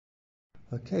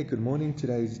Okay, good morning.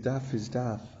 Today's daf is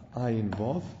daf Ayin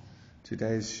Vav.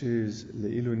 Today's shoes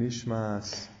Leilu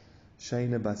Nishmas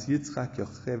Sheina Bas Yitzchak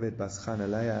Yochevet Bas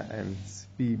Chanaleya and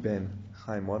Tzvi Ben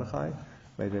Chaim Mordechai.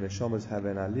 May the neshamas have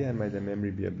an aliyah and may their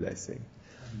memory be a blessing.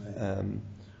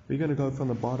 We're going to go from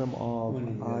the bottom of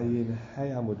Ayin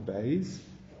Hey Amud Beis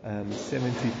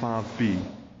 75b.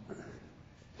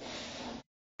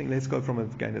 Let's go from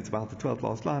it again. It's about the 12th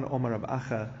last line. Omar Rav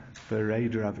Acha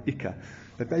Bereid Rav Ika.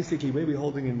 But basically, where we're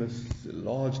holding in this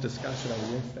large discussion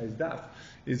over yesterday's daf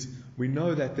is we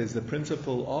know that there's the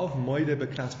principle of moide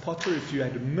beknas potter. If you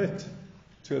admit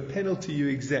to a penalty, you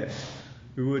exempt.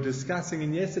 We were discussing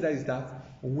in yesterday's daf,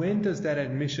 when does that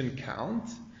admission count?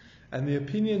 And the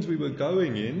opinions we were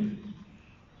going in,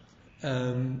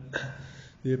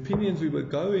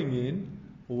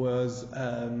 was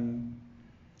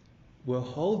we're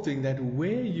holding that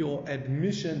where your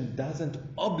admission doesn't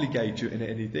obligate you in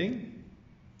anything,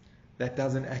 that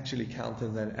doesn't actually count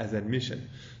as admission.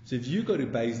 So if you go to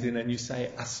Beis Din and you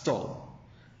say, I stole,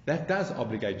 that does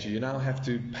obligate you. You now have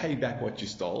to pay back what you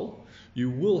stole. You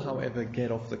will, however,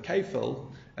 get off the kafel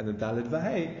and the dalid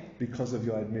vahei because of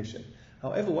your admission.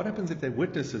 However, what happens if they're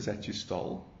witnesses that you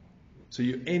stole? So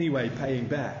you're anyway paying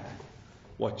back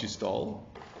what you stole,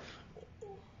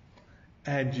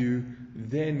 and you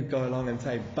then go along and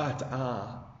say, but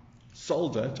I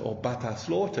sold it, or but I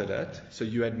slaughtered it, so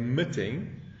you're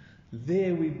admitting.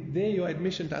 There your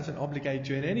admission doesn't obligate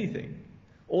you in anything.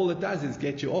 All it does is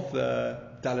get you off the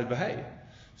dalid vahei.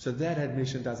 So that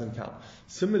admission doesn't count.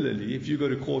 Similarly, if you go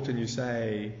to court and you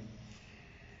say,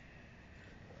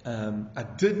 I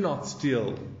did not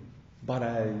steal, but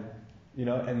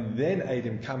and then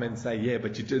Adam come and say, yeah,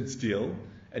 but you did steal,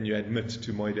 and you admit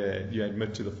to moide, you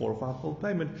admit to the 4 or 5 fold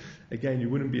payment, again, you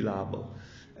wouldn't be liable.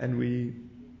 And we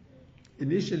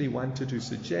initially wanted to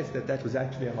suggest that was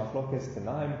actually a machlokes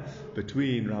tanaim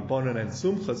between Rabbanan and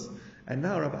Sumchus, and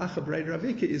now Rav Acha Bereid Rav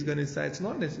Ika is going to say it's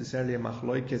not necessarily a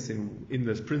machlokes in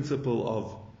this principle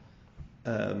of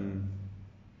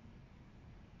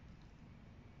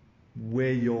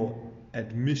where your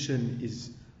admission is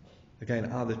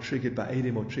again either triggered by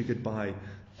Adam or triggered by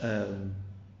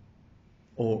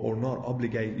or not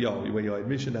obligate, where your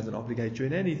admission doesn't obligate you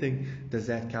in anything, does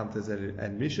that count as an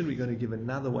admission? We're going to give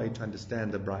another way to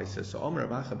understand the brisa. So, Omer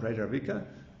Rav Acha Bereid Rav Ika,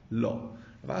 lo.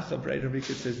 Rav Acha Bereid Rav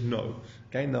Ika says no.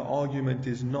 Again, the argument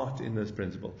is not in this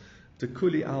principle.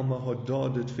 Tekuli alma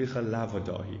hodod ficha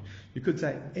lavodahi. You could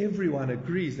say everyone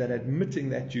agrees that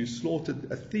admitting that you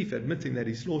slaughtered a thief, admitting that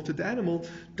he slaughtered the animal,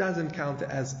 doesn't count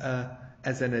as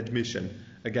an admission.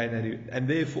 Again, and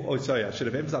therefore, I should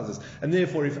have emphasized this. And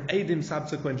therefore, if Adim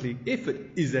subsequently, if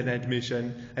it is an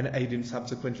admission, and Adim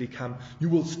subsequently come, you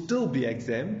will still be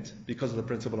exempt because of the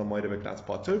principle of moed beknas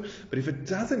potter. But if it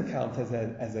doesn't count as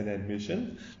an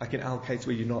admission, like in our case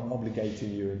where you're not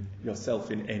obligating yourself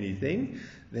in anything,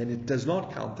 then it does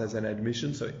not count as an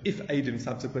admission. So if Adim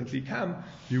subsequently come,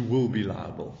 you will be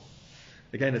liable.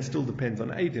 Again, it still depends on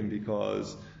Adim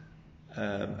because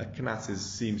a knas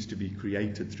seems to be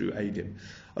created through Adim.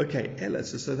 Okay, Ella,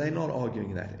 so they're not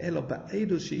arguing that. Ella, but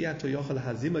Eidos sheyato yochel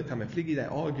hazima kamefligi, they're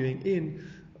arguing in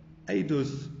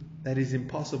Eidos that is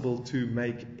impossible to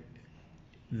make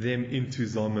them into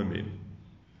Zomamin.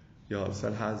 Yeah, so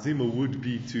hazima would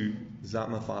be to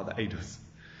Zamafar the Eidos.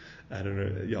 I don't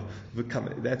know. Yeah,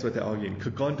 that's what they're arguing.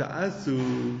 Kagonta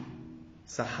asu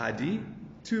sahadi,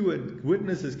 2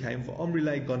 witnesses came for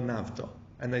Omrile gonavta.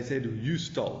 And they said, you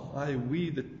stole.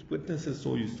 We, the witnesses,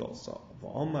 saw you stole. So,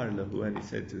 Omar lahu, and he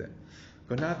said to them,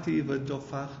 Gonavti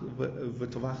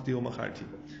v'tovachti u'macharti.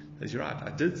 He says, you're right,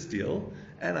 I did steal,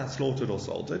 and I slaughtered or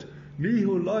sold it.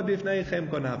 Mihu lo bifneichem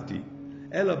gonavti,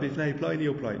 ela bifnei ploini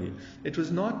or ploini. It was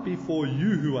not before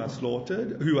you who I stole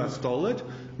it,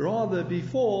 rather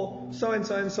before so and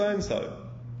so and so and so.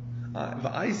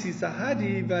 V'aisi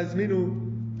sahadi v'azminu.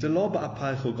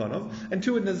 And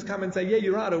 2 witnesses come and say, yeah,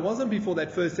 you're right, it wasn't before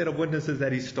that first set of witnesses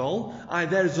that he stole.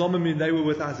 They're Zomamin, they were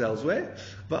with us elsewhere.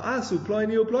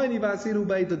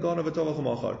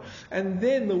 And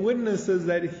then the witnesses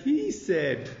that he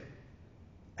said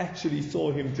actually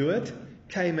saw him do it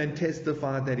came and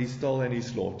testified that he stole and he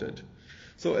slaughtered.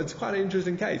 So it's quite an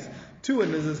interesting case. 2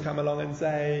 witnesses come along and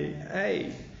say,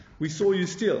 hey, we saw you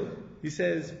steal. He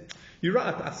says, you're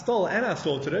right, I stole and I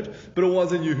slaughtered it, but it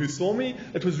wasn't you who saw me,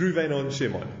 it was Reuven and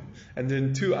Shimon. And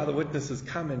then 2 other witnesses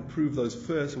come and prove those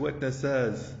first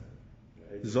witnesses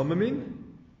Zomamin.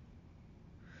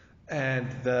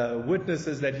 And the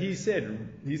witnesses that he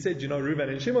said, Reuven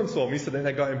and Shimon saw me, so then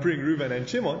they go and bring Reuven and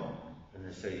Shimon. And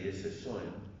they say, yes, I saw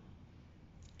him.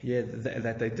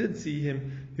 that they did see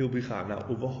him, he'll be chayav. Now,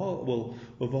 uvahol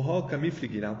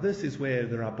kamifligi. Now, this is where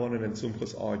the Rabbanan and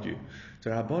Sumchus argue. The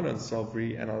Rabbanan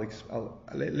Sovri, and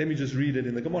let me just read it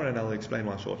in the Gemara, and I'll explain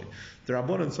why shortly. The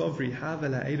Rabbanan Sovri have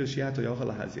la eidos shiato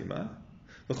yochel hazima.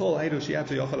 The whole eidos shiato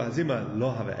yochel hazima lo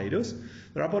have eidos.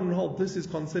 The Rabbanan hold this is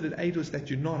considered eidos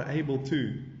that you're not able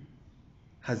to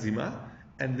hazima,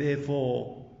 and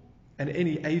therefore, and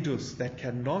any eidos that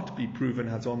cannot be proven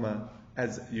hazoma.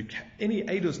 As you any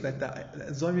eidos that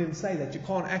the zomim say that you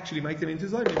can't actually make them into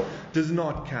zomim does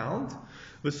not count.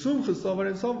 The Sumchus over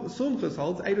and Sumchus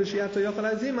holds eidos shiato yochel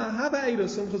hazima have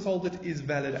eidos. Sumchus holds it is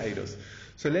valid eidos.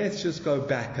 So let's just go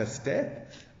back a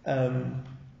step.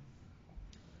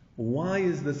 Why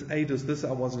is this eidos? This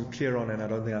I wasn't clear on, and I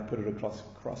don't think I put it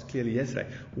across clearly yesterday.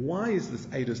 Why is this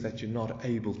eidos that you're not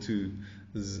able to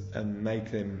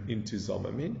make them into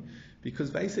zomim?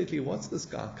 Because basically, what's this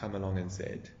guy come along and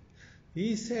said?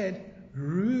 He said,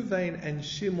 Reuven and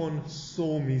Shimon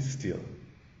saw me steal.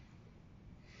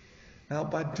 Now,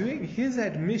 by doing his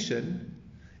admission,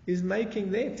 is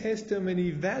making their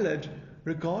testimony valid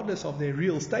regardless of their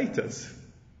real status.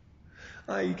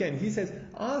 Again, he says,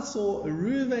 I saw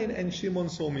Reuven and Shimon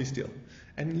saw me steal.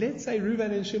 And let's say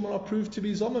Reuven and Shimon are proved to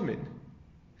be Zomamin.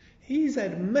 He's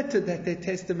admitted that their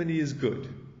testimony is good.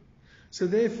 So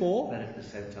therefore... But at the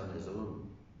same time as a woman.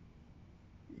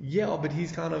 Yeah, but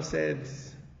he's kind of said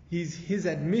his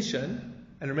admission,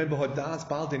 and remember Hodas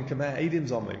Baldin Kamei Eidim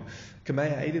Zomim.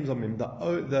 Kamei Eidim Zomim.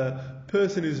 The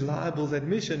person who's liable's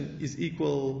admission is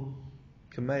equal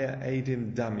Kamei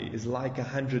Eidim Dami, is like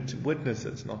 100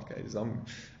 witnesses, not Zomim.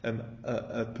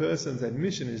 A person's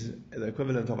admission is the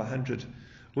equivalent of 100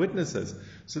 witnesses.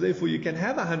 So therefore you can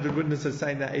have 100 witnesses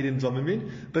saying that Eidim Zomim,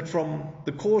 but from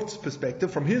the court's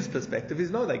perspective, from his perspective,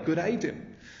 is no, they're good Eidim.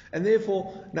 And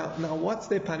therefore, now what's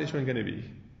their punishment going to be?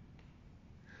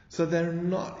 So they're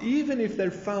not, even if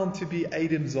they're found to be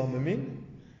Eidim Zomamin,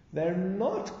 they're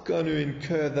not going to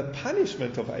incur the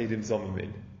punishment of Eidim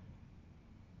Zomamin.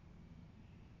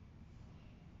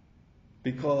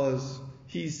 Because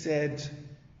he said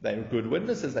they're good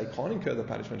witnesses, they can't incur the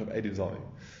punishment of Eidim Zomim.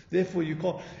 Therefore, you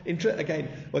can't. Again,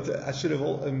 what's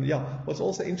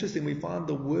also interesting, we find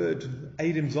the word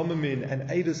Eidim Zomamin and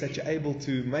Eidos that you're able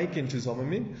to make into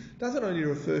Zomamin doesn't only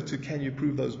refer to can you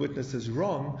prove those witnesses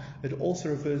wrong, it also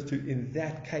refers to in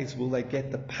that case will they get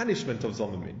the punishment of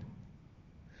Zomamin.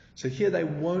 So here they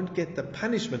won't get the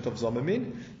punishment of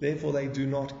Zomamin, therefore they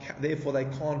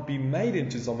can't be made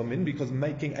into Zomamin, because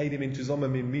making Eidim into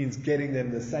Zomamin means getting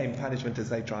them the same punishment as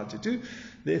they tried to do.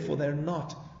 Therefore they're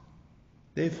not.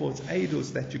 Therefore, it's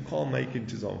eidos that you can't make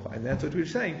into zomfa, and that's what we're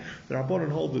saying. The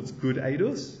Rabbanan hold it's good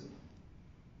eidos.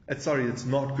 It's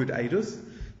not good eidos.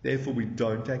 Therefore, we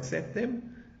don't accept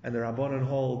them. And the Rabbanan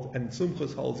hold, and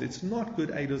Sumchus holds, it's not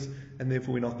good eidos, and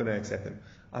therefore we're not going to accept them.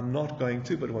 I'm not going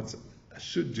to, but what I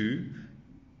should do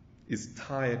is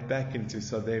tie it back into.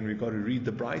 So then we've got to read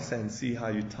the brisa and see how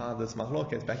you tie this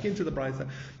machloket back into the brisa.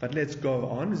 But let's go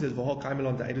on. It says v'hol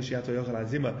kaimelon da'edos shiato yochel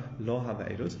hazima lo have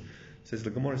eidos. Says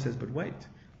the Gemara says, but wait,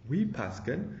 we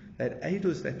paskin that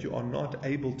eidos that you are not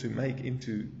able to make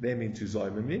into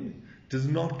zomamin does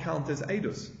not count as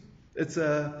eidos. It's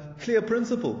a clear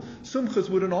principle. Sumchus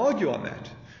wouldn't argue on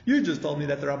that. You just told me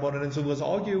that the Rabbanan and Sumchus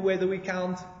argue whether we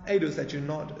count eidos that you're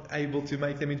not able to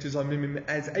make them into zomamin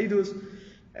as eidos,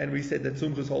 and we said that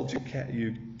Sumchus holds you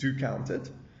do count it.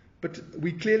 But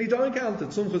we clearly don't count it.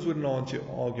 Sumchus wouldn't argue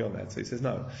on that. So he says,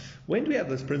 no. When do we have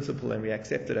this principle and we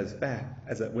accept it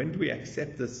when do we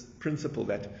accept this principle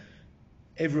that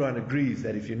everyone agrees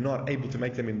that if you're not able to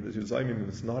make them into Zomim,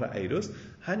 it's not an Eidos?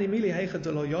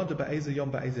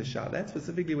 That's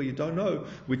specifically where you don't know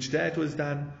which day it was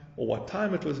done or what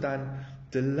time it was done.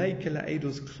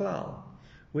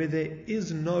 Where there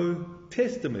is no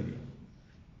testimony.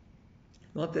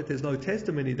 Not that there's no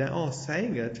testimony, they are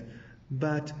saying it,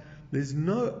 but there's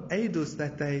no eidos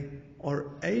that they are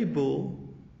able,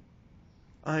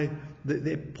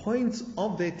 they're points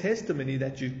of their testimony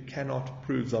that you cannot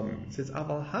prove zomim. It says,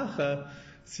 Aval hacha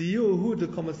siyuhu de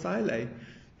komasayle.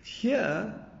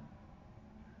 Here,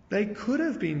 they could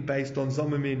have been based on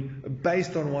zomim,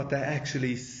 based on what they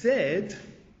actually said.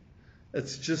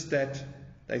 It's just that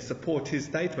they support his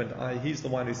statement. He's the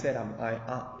one who said,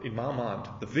 in my mind,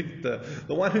 the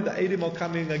one who the Eidim are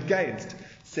coming against,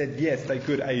 said yes, they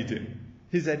could aid him.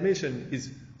 His admission is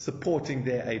supporting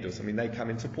their Eidos. I mean, they come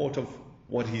in support of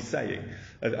what he's saying.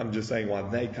 I'm just saying why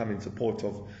they come in support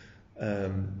of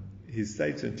his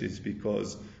statement is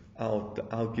because our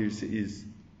girsa is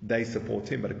they support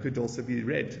him, but it could also be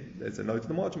read. There's a note in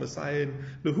the margin, Messiah and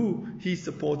Lahu, he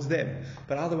supports them.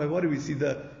 But either way, what do we see?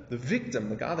 The victim,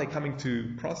 the guy they're coming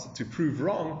to prove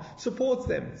wrong, supports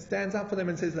them, stands up for them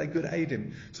and says they could aid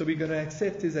him. So we're going to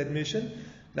accept his admission.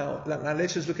 Now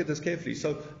let's just look at this carefully.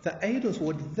 So the aidos,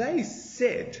 what they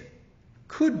said,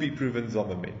 could be proven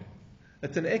zomamin.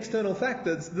 It's an external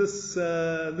factor. It's this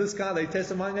guy they're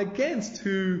testifying against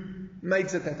who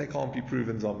makes it that they can't be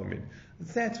proven zomamin.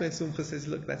 That's where Sumcha says,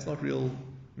 look, that's not real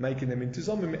making them into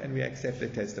zomamin, and we accept their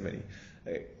testimony.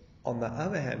 On the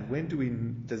other hand,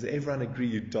 does everyone agree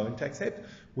you don't accept?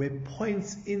 Where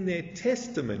points in their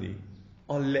testimony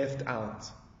are left out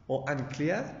or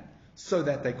unclear so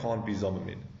that they can't be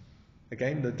zomamin.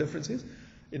 Again, the difference is,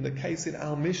 in the case in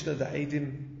our Mishnah, the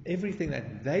Eidim, everything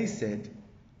that they said,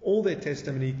 all their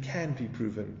testimony can be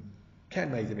proven,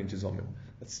 can make them into zomamin.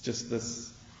 It's just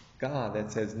this guy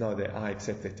that says, no, I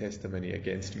accept their testimony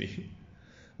against me.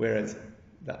 Whereas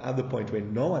the other point where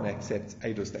no one accepts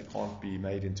eidos that can't be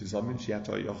made into zomin,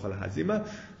 shiato yochel hazima,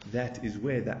 that is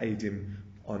where the eidim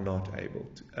are not able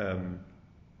to.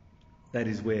 That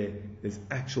is where there's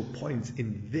actual points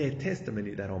in their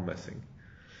testimony that are missing.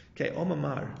 Okay,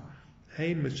 omamar,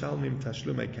 hein mishalmim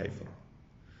tashlumei kefil.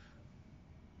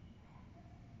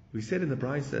 We said in the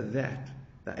Brisa that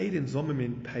the eidim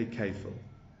zomimin pay kefil.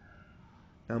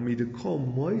 Now,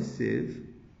 midakol moisiv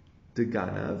de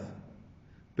ganav,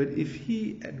 but if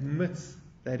he admits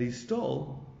that he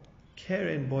stole,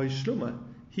 keren boy shluma,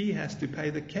 he has to pay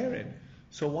the keren.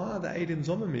 So why are the eidim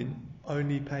zomamin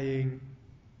only paying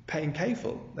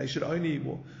kefil? They should only.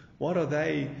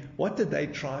 What did they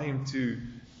try him to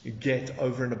get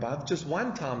over and above? Just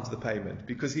one time's the payment,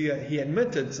 because he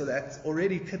admitted, so that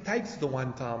already takes the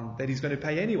one time that he's going to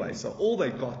pay anyway. So all they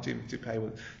got him to pay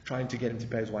was trying to get him to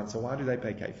pay is one. So why do they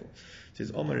pay kefil? It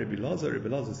says Omar Rabbi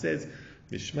Lazar says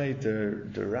Mishmei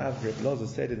de Rav. Rabbi Lazar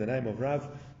said in the name of Rav,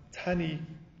 Tani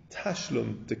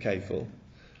Tashlum de kefil.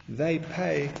 They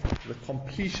pay the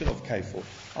completion of kefil.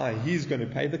 He's going to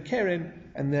pay the keren,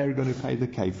 and they're going to pay the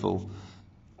kefil.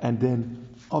 And then,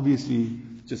 obviously,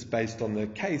 just based on the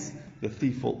case, the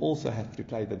thief will also have to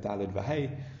pay the dalid v'hei,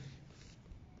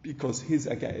 because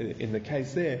in the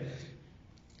case there,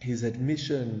 his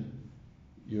admission,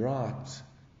 you're right,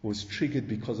 was triggered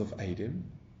because of Eidim.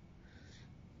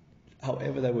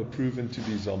 However, they were proven to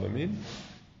be zomamin.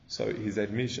 So his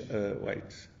admission, going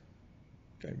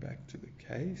back to the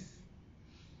case,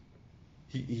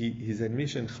 his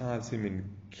admission chaves him in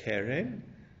keren,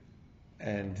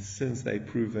 and since they've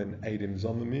proven Eidim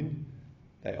zomamin,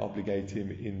 they obligate him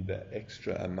in the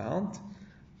extra amount,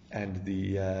 and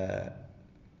the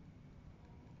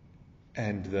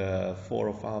 4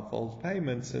 or 5-fold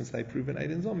payment, since they've proven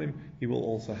Eidim zomamin, he will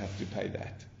also have to pay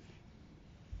that.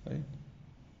 Right?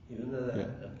 Even though that I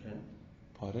can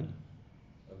Pardon?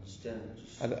 understand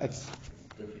it, It's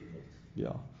difficult.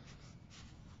 Yeah.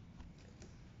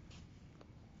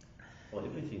 Well,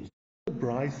 everything's The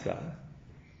Brisa,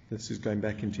 this is going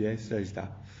back into yesterday's stuff.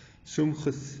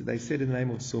 Sumchus, they said in the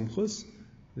name of Sumchus,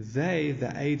 the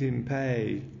Eidim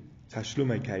pay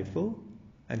tashlumei kefil,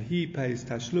 and he pays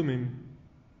tashlumim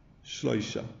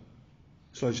shloisha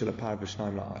lepar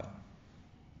v'shnaim la'ayil.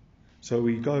 So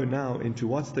we go now into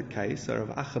what's the case. So Rav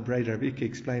Acha Breder Ravika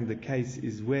explained the case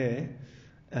is where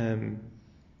 2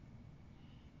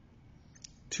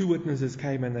 witnesses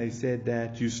came and they said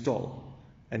that you stole,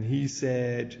 and he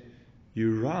said,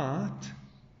 you're right.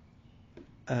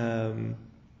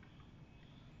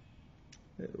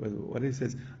 What he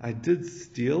says, I did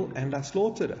steal and I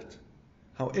slaughtered it.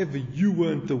 However, you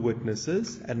weren't the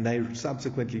witnesses, and they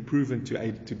subsequently proven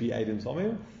to be Eidim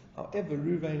Zomer. However,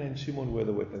 Reuven and Shimon were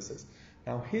the witnesses.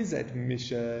 Now, his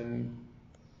admission,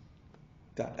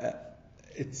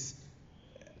 his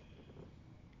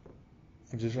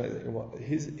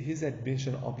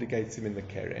admission obligates him in the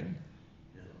keren.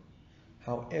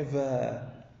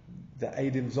 However, the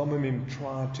Eidim Zomimim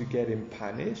tried to get him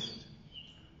punished.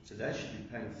 So they should be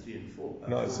paying 3 and 4.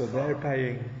 No, so they're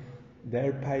paying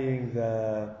the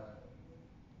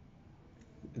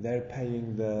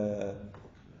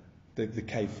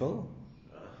kefil,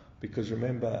 because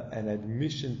remember, an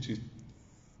admission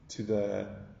to the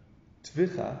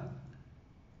tvicha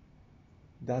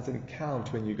doesn't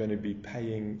count when you're going to be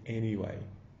paying anyway.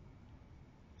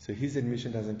 So his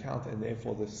admission doesn't count, and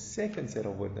therefore the second set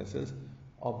of witnesses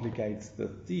obligates the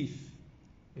thief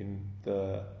in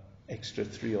the extra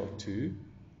 3 or 2,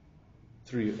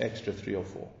 3 or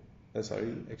 4.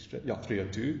 3 or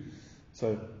 2.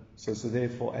 So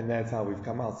therefore, and that's how we've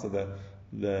come out. So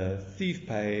the thief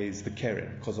pays the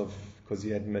keren because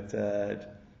he admitted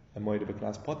a moed of a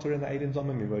class potter in the Eidim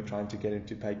Zomim. We were trying to get him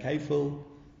to pay kefil,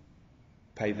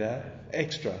 pay the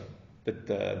extra,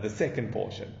 the second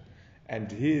portion.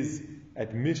 And his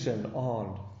admission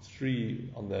on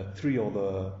the 3 or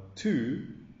the 2,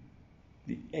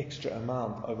 the extra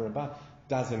amount over and above,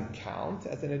 doesn't count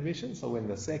as an admission. So when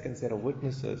the second set of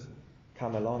witnesses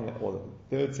come along, or the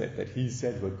third set that he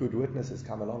said were good witnesses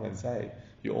come along and say,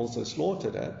 you also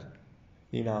slaughtered it,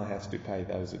 he now has to pay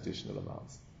those additional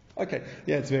amounts. Okay,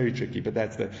 yeah, it's very tricky, but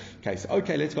that's the case.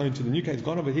 Okay, let's go into the new case.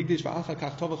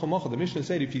 The Mishnah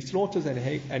said if he slaughters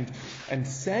and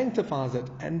sanctifies it,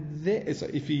 so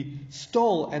if he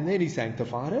stole and then he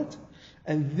sanctified it,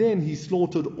 and then he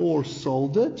slaughtered or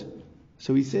sold it,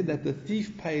 so he said that the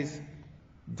thief pays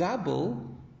double,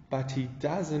 but he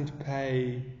doesn't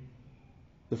pay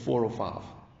the 4 or 5,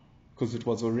 because it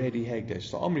was already hekdesh.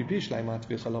 So Omri Bishlai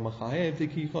Matvicha Lamachayev the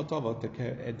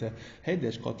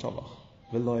hekdesh Kotovach.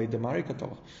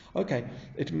 Okay,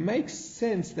 it makes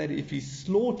sense that if he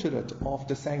slaughtered it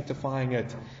after sanctifying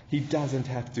it, he doesn't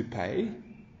have to pay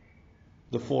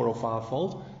the 4 or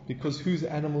 5-fold, because whose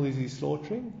animal is he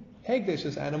slaughtering?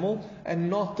 Hekdesh's animal, and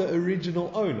not the original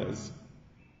owner's.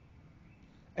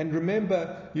 And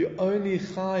remember, you only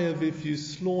chayav if you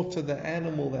slaughter the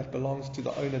animal that belongs to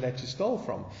the owner that you stole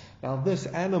from. Now this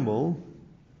animal,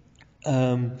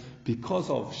 because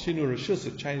of Shinu Rishus,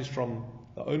 it changed from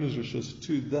the owner's Rishus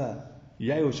to the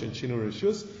Yeush and Shinu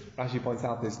Rishus. Rashi points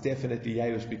out there's definitely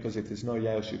Yeush, because if there's no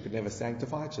Yeush you could never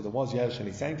sanctify it. So there was Yeush and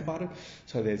he sanctified it.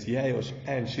 So there's Yeush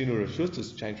and Shinu Rishus.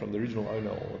 It's changed from the original owner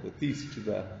or the thief to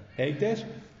the hekdesh.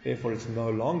 Therefore it's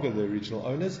no longer the original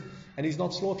owner's. And he's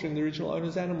not slaughtering the original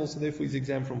owner's animal, so therefore he's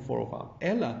exempt from 4 or 5.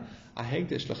 Ella, a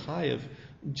hekdesh l'chayev,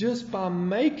 just by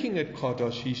making it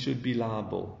kadosh, he should be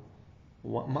liable.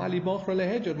 What difference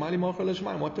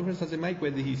does it make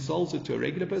whether he sells it to a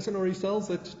regular person or he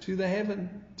sells it to heaven?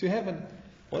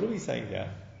 What are we saying here?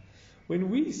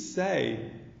 When we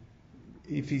say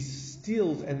if he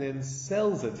steals and then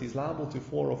sells it, he's liable to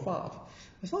 4 or 5,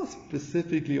 it's not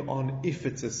specifically on if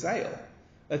it's a sale.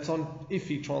 It's on if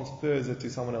he transfers it to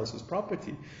someone else's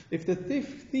property. If the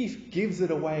thief gives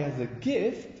it away as a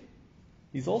gift,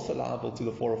 he's also liable to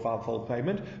the 4 or 5-fold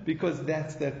payment, because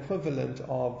that's the equivalent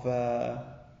of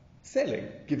selling,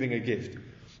 giving a gift.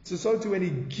 So too when he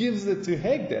gives it to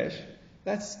hekdesh,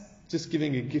 that's just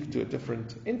giving a gift to a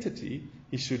different entity.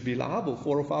 He should be liable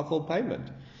 4 or 5-fold payment.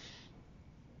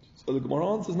 So the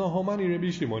Gemara answers, no, Homani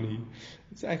Rabbi Shimon.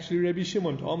 It's actually Rabbi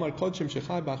Shimon. Omar Kodshim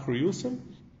Shechai Bachru Yusum.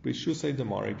 He says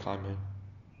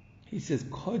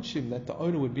kodshim, that the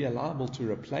owner would be liable to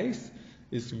replace,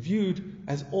 is viewed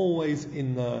as always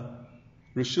in the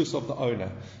rishus of the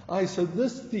owner. So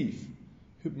this thief,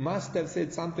 who must have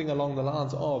said something along the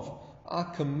lines of, I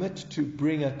commit to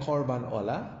bring a korban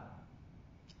olah.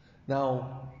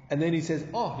 Now, and then he says,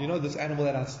 this animal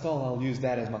that I stole, I'll use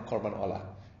that as my korban olah.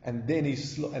 And then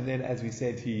as we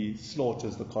said, he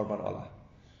slaughters the korban olah.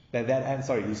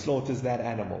 He slaughters that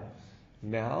animal.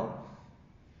 Now,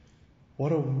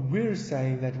 we're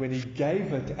saying that when he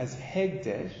gave it as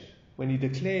hekdesh, when he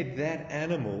declared that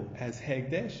animal as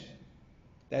hekdesh,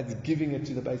 that's giving it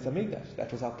to the Beis Hamikdash.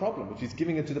 That was our problem. If he's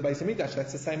giving it to the Beis Hamikdash,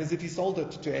 that's the same as if he sold it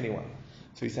to anyone.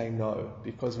 So he's saying no,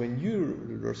 because when you're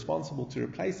responsible to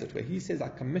replace it, where he says, I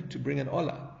commit to bring an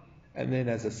olah, and then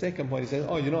as a second point he says,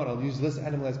 I'll use this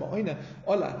animal as my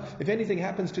olah. If anything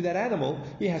happens to that animal,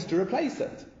 he has to replace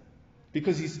it,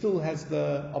 because he still has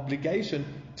the obligation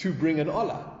to bring an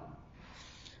olah.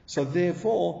 So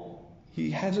therefore,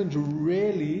 he hasn't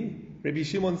really, Rabbi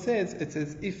Shimon says, it's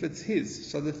as if it's his.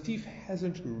 So the thief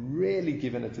hasn't really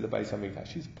given it to the Beis Hamikdash.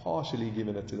 He's partially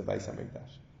given it to the Beis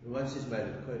Hamikdash. Once he's made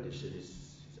a kodesh, he's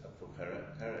up for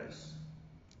kares.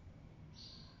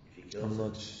 If he kills I'm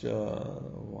not sure.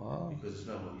 Wow. Because it's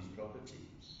not his property.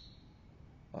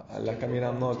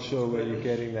 I'm not sure where you're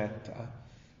getting that.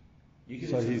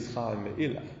 So he's Chaim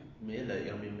Me'ila.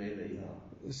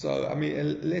 So,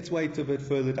 let's wait a bit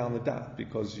further down the daf,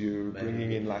 because you're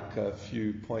bringing in like a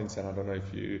few points, and I don't know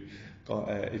if you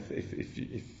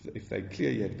if they're clear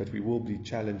yet, but we will be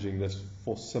challenging this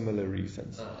for similar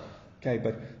reasons. Okay,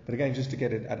 but again, just to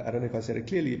get it, I don't know if I said it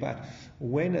clearly, but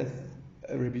when a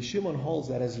Rabbi Shimon holds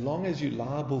that as long as you're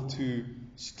liable to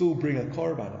still bring a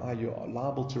korban, you're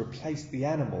liable to replace the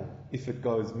animal if it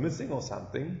goes missing or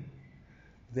something,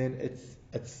 then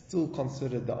it's still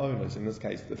considered the owner's, in this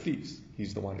case the thief's.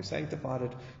 He's the one who sanctified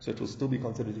it, so it will still be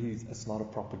considered his. It's not a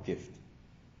proper gift.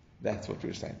 That's what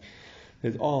we're saying.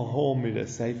 There's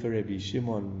Rabbi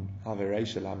Shimon, Rabbi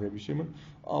Shimon.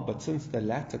 But since the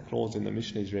latter clause in the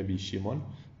Mishnah is Rabbi Shimon,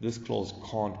 this clause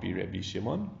can't be Rabbi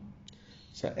Shimon.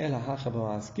 So we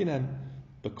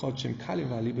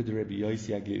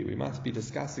must be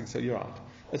discussing. So you're right.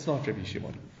 It's not Rabbi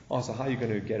Shimon. Oh, so how are you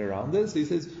going to get around this? He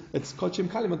says, it's kochim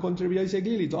kalim, according to Rabbi Yossi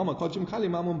Aglili. Dama kochim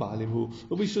kalim amun ba'alim hu.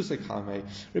 Rabbi Yossi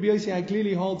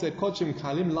Aglili holds that kochim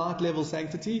kalim, light level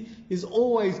sanctity, is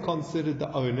always considered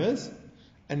the owner's,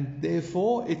 and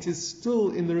therefore it is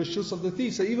still in the reshus of the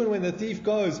thief. So even when the thief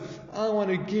goes, I want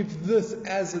to give this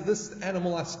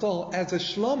animal I stole as a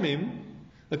shlomim,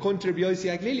 according to Rabbi Yossi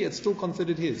Aglili, it's still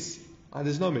considered his.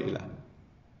 There's no me'ilah.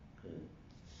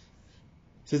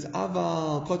 Says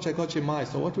aval koche kochim mai.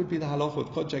 So what would be the halacha with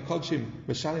koche kochim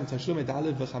meshalim tashlum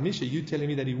edalid v'chamisha? You telling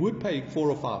me that he would pay 4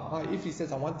 or 5? If he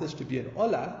says I want this to be an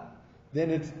olah, then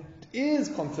it is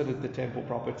considered the temple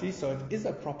property. So it is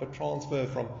a proper transfer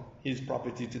from his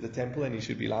property to the temple, and he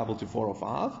should be liable to 4 or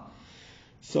 5.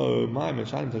 So my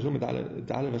meshalim tashlum edalid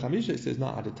v'chamisha. It says no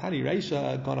adatani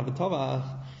reisha ganav v'tovach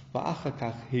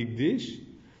v'achakach hekdesh.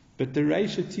 But the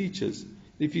reisha teaches,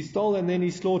 if he stole and then he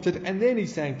slaughtered and then he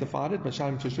sanctified it, he pays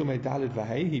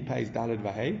dalid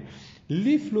vahei.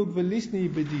 Liflug velisni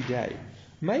b'didei.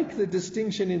 Make the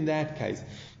distinction in that case.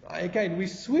 Again, we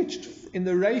switched in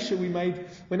the ratio we made.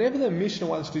 Whenever the Mishnah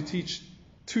wants to teach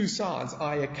two sides,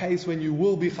 a case when you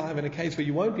will be chayav and a case where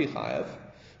you won't be chayav,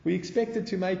 we expected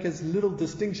to make as little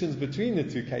distinctions between the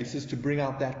two cases to bring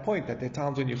out that point, that there are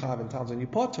times when you chayav and times when you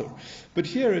potter. But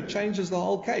here it changes the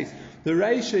whole case. The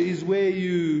ratio is where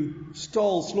you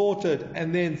stole, slaughtered,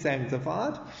 and then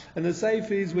sanctified. And the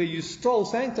sefer is where you stole,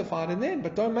 sanctified, and then.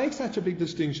 But don't make such a big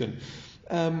distinction.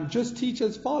 Just teach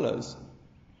as follows.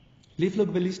 Make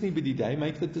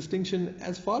the distinction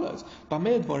as follows. When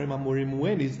is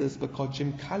this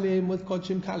b'kochim kalim with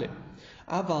kochim kalim?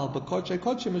 But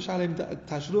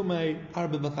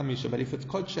if it's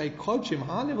kochim,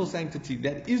 high level sanctity,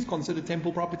 that is considered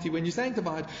temple property. When you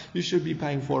sanctify it, you should be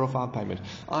paying 4 or 5 payment.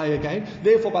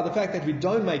 Therefore, by the fact that we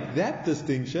don't make that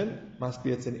distinction, must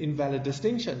be it's an invalid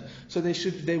distinction. So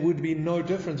there would be no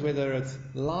difference whether it's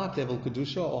light level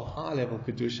kedusha or high level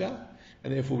kedusha.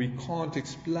 And therefore we can't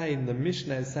explain the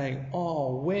Mishnah as saying,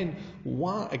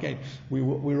 why? Again,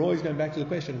 we're always going back to the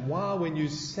question, why when you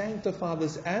sanctify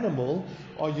this animal,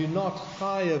 are you not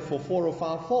higher for 4 or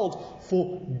 5 fold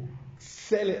for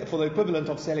the equivalent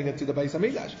of selling it to the Beis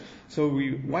HaMikdash? So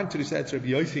we wanted to say it's Rabbi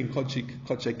Yossi in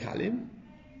Koche Kalim,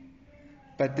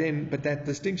 but that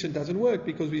distinction doesn't work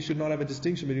because we should not have a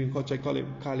distinction between Koche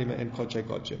Kalim and Koche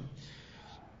Kochim.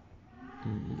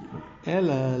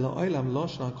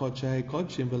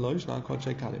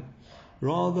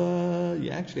 Rather, you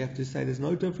actually have to say there's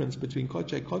no difference between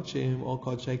koche kochim or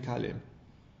koche kalim.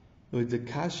 With the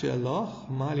kasha loch,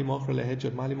 mali mochra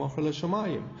lehedjot, mali mochra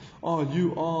leshamayim. Oh,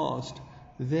 you asked.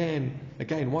 Then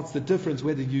again, what's the difference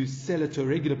whether you sell it to a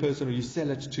regular person or you sell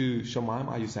it to shamayim?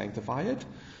 Are you sanctify it?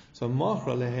 So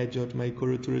machra lehedjot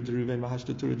meikura tura deruven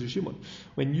v'hashta tura deshimon.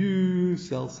 When you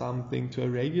sell something to a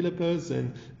regular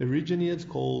person, originally it's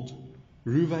called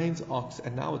Ruvain's ox,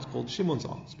 and now it's called Shimon's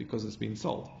ox because it's been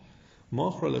sold.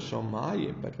 Machra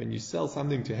l'shamayim. But when you sell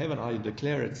something to heaven, you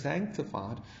declare it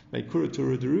sanctified. Meikura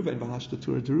tura deruven v'hashta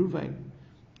tura deruven.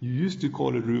 You used to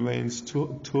call it Ruvain's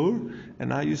tur, and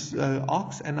now you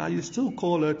ox, and now you still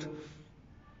call it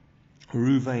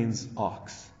Ruvain's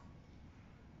ox.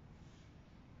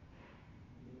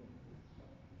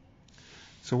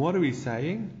 So what are we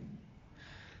saying?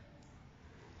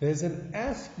 There's an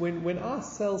when I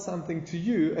sell something to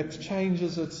you, it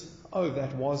changes it.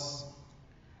 That was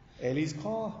Ellie's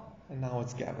car, and now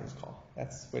it's Gavin's car.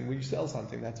 That's when we sell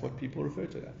something. That's what people refer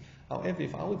to that. However,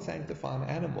 if I would sanctify an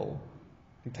animal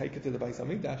and take it to the Beis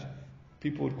HaMikdash,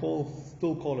 people would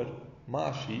still call it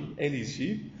my sheep, Ellie's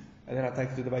sheep, and then I take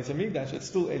it to the Beis HaMikdash, it's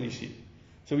still Ellie's sheep.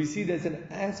 So we see there's an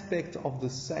aspect of the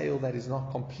sale that is not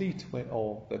complete,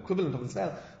 or the equivalent of the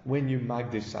sale, when you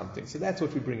magdish something. So that's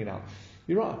what we're bringing out.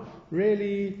 You're right.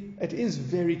 Really, it is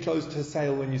very close to a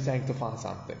sale when you sanctify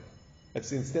something.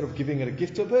 It's instead of giving it a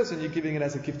gift to a person, you're giving it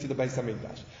as a gift to the Beis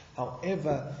HaMikdash.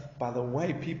 However, by the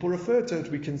way people refer to it,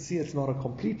 we can see it's not a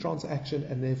complete transaction,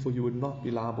 and therefore you would not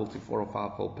be liable to 4 or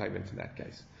 5 fold payment in that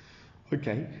case.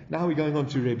 Okay, now we're going on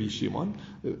to Rabbi Shimon.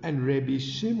 And Rabbi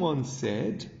Shimon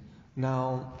said,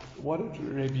 now, what did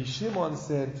Rabbi Shimon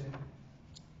said?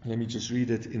 Let me just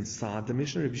read it inside the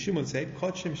Mishnah. Rabbi Shimon said,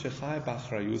 "Kochim shechai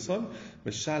b'achrayuson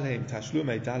v'shalhem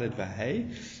tashlumei daled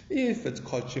v'hei." If it's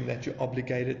kochim that you're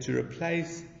obligated to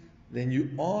replace, then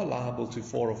you are liable to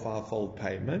 4 or 5 fold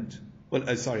payment. Well,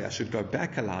 I should go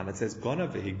back a line. It says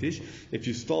ganav hekdesh. If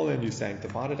you stole and you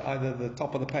sanctified it, either the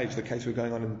top of the page, the case we're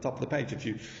going on in the top of the page. If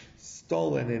you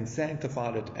stole and then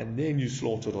sanctified it and then you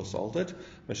slaughtered or sold it,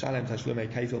 you do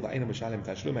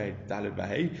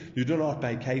not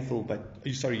pay kafel,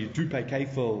 you do pay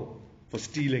kafel for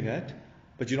stealing it,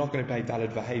 but you're not going to pay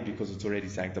Dalet Vahei because it's already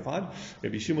sanctified.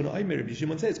 Rabbi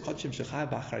Shimon says, Kodshim Shechai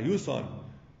B'Achrayuson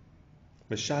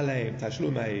Meshalem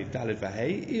Tashlumei Dalet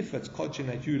Vahei. If it's Kodshim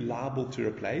that you're liable to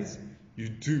replace, you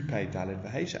do pay Dalet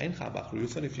Vahei. She'ein Chai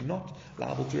B'Achrayuson. If you're not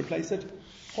liable to replace it,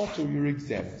 Potter, you're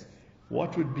exempt.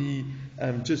 What would be,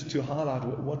 just to highlight,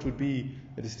 what would be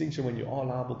a distinction when you are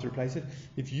liable to replace it?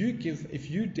 If you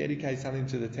dedicate something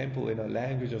to the temple in a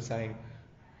language of saying,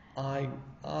 I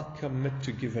commit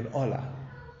to give an olah,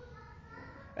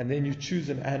 and then you choose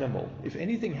an animal. If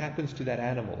anything happens to that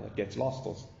animal, it gets lost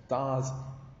or dies,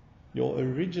 your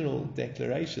original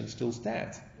declaration still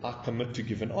stands. I commit to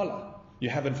give an olah. You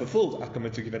haven't fulfilled I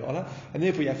commit to give an olah, and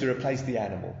therefore you have to replace the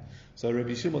animal. So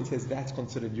Rabbi Shimon says that's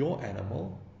considered your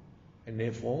animal, and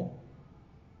therefore,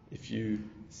 if you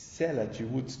sell it, you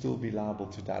would still be liable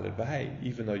to Dalet Vahei,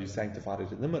 even though you sanctified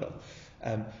it in the middle.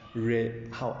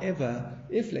 However,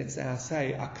 if let's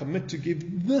say I commit to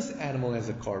give this animal as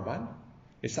a korban,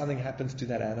 if something happens to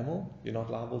that animal, you're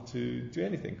not liable to do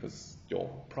anything because your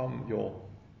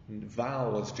vow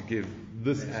was to give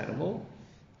this animal,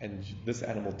 and this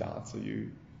animal died, so you're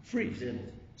free.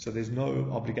 So there's no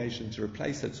obligation to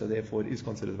replace it, so therefore it is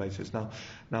considered basis.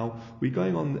 Now we're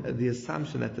going on the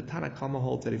assumption that the Tanna Kama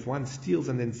holds that if one steals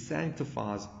and then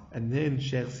sanctifies and then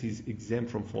shechs, he's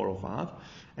exempt from 4 or 5.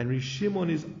 And Rish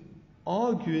Shimon is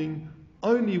arguing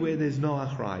only where there's no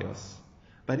achrayos.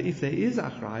 But if there is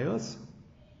achrayos,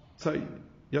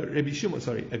 Rabbi Shimon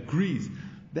agrees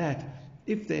that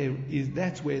if there is,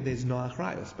 that's where there's no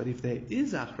achrayos. But if there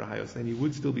is achrayos, then he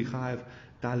would still be chayav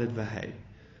Dalet Vahei.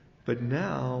 But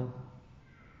now,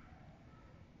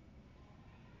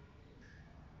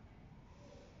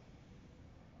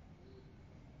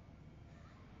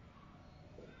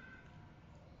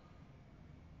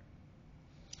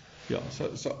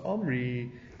 so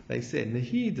Omri, they said,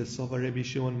 Nahi the Sova Rabbi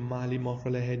Shimon Mali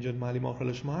Mochel Hejad Mali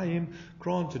Mochel Shmaim.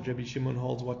 Granted, Rabbi Shimon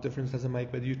holds what difference does it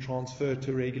make whether you transfer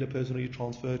to a regular person or you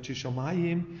transfer to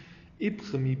Shamayim.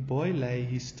 Ibchemi Boile,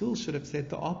 he still should have said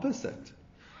the opposite.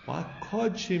 Why?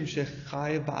 Kodshim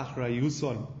shechayev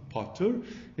ba'achrayuson potur.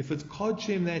 If it's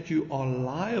kodshim that you are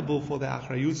liable for the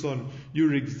achrayuson,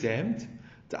 you're exempt.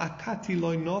 The akati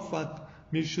loy nofat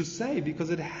mishusay, because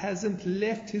it hasn't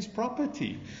left his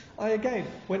property.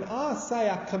 When I say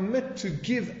I commit to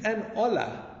give an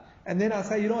olah, and then I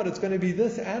say, you know what, it's going to be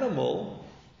this animal,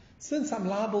 since I'm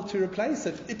liable to replace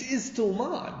it, it is still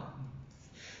mine.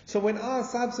 So when I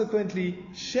subsequently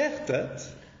shecht it,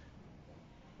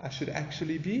 I should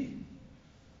actually be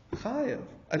chayav.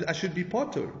 I should be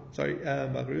potter. Sorry,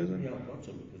 potter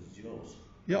because it's yours.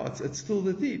 Yeah, it's still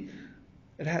the deed.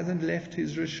 It hasn't left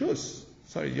his reshus.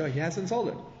 He hasn't sold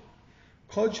it.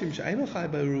 Kodshim she'eino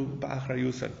chayav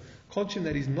ba'achrayusan. Kodshim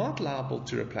that he's not liable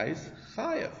to replace,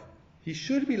 chayav. He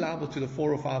should be liable to the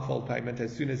 4 or 5-fold payment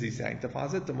as soon as he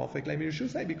sanctifies it, the mofek le'mi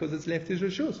reshusay, because it's left his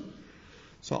reshus.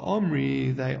 So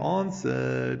Omri, they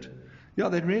answered,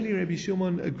 that really Rabbi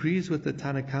Shimon agrees with the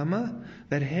Tanna Kama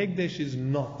that hekdesh is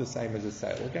not the same as a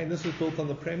sale. Okay, and this was built on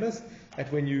the premise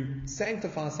that when you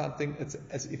sanctify something, it's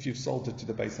as if you've sold it to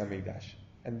the Beis Hamikdash,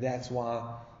 and that's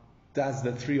why does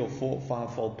the 4 or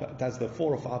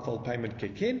 5-fold payment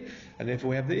kick in, and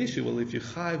therefore we have the issue. Well, if you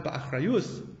chayav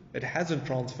ba'achrayus, it hasn't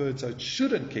transferred, so it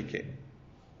shouldn't kick in.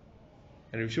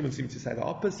 And Rabbi Shimon seems to say the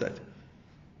opposite.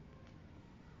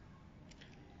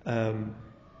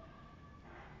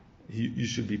 You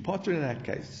should be potter in that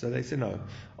case. So they say no.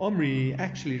 Omri,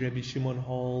 actually Rabbi Shimon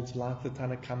holds like the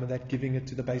Tanna Kama that giving it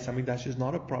to the Beis Hamikdash is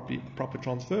not a proper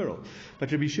transferal.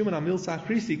 But Rabbi Shimon Amil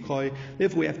Sachrisi Koi,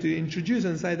 therefore we have to introduce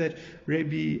and say that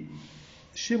Rabbi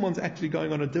Shimon's actually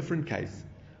going on a different case.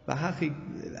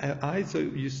 So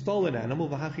you stole an animal,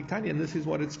 and this is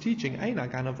what it's teaching.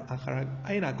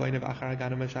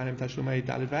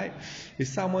 If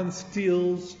someone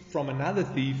steals from another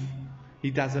thief, he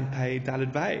doesn't pay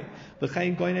Dalet Vahei.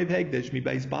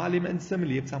 And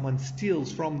similarly, if someone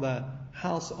steals from the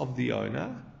house of the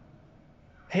owner,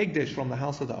 hekdesh from the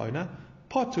house of the owner,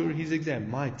 potur, he's exempt.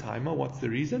 My timer, what's the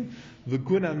reason?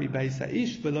 V'guna mi beis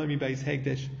ha'ish v'lo mi beis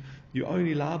hekdesh. You're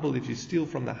only liable if you steal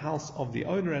from the house of the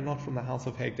owner and not from the house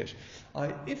of hekdesh.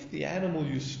 If the animal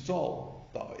you stole,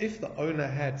 if the owner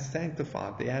had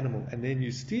sanctified the animal and then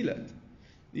you steal it,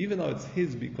 even though it's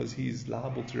his because he's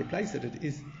liable to replace it,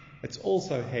 it's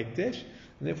also hekdesh,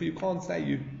 and therefore you can't say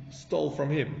you stole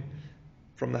from him,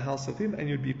 from the house of him, and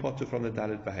you'd be potter from the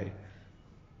Dalet Vahei.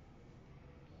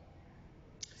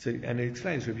 So, and it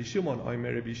explains, Rabbi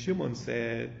Shimon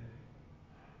said,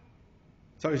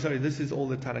 Sorry, this is all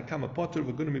the Tanna Kama. Potter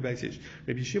v'guna mi beis ish.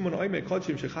 Rabbi Shimon oimer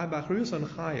kodshim shechai b'achrayuson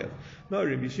chayav. No,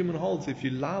 Rabbi Shimon holds if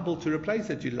you're liable to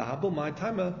replace it, you're liable. My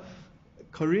timer,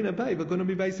 Karina Bay, but going to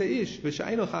be Beisa Ish.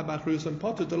 V'she'eno chabach ruson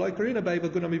potu, deloi Karina Bay,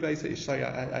 but going to be Beisa Ish. Sorry,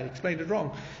 I explained it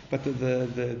wrong. But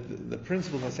the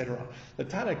principle I said wrong. The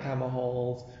Tanna Kama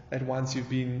holds that once you've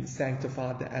been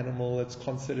sanctified the animal, it's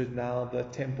considered now the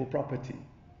temple property,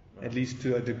 at least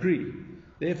to a degree.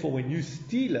 Therefore, when you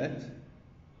steal it,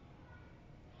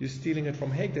 you're stealing it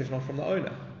from hekdesh, not from the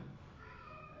owner.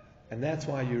 And that's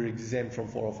why you're exempt from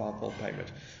 4 or 5-fold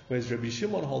payment. Whereas Rabbi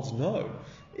Shimon holds no.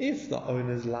 If the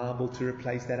owner is liable to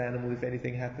replace that animal if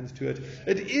anything happens to it,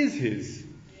 it is his.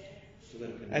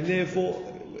 And therefore,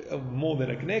 more than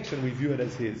a connection, we view it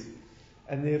as his.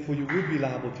 And therefore you would be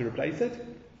liable to replace it.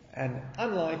 And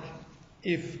unlike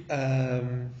if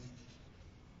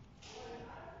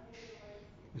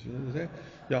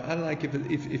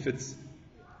if it's,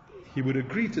 he would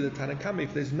agree to the Tanakam,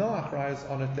 if there's no achrayas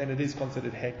on it, then it is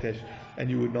considered hekdesh, and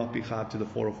you would not be chayav to the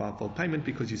 4 or 5-fold payment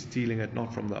because you're stealing it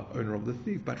not from the owner of the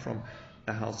thief, but from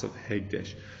the house of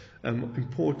hekdesh.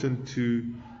 Important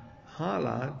to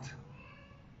highlight,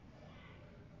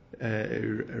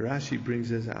 Rashi brings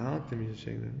this out. Let me just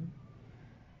check that.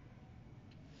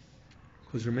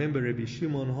 Because remember, Rabbi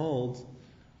Shimon holds.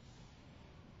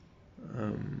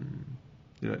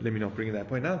 Let me not bring it that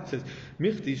point now. It says,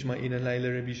 "Michdish ma'ina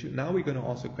leila Rabbi Shimon." Now we're going to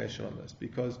ask a question on this,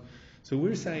 because so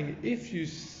we're saying if you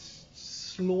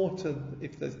slaughter,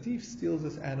 if the thief steals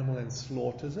this animal and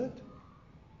slaughters it,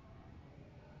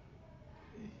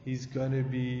 he's going to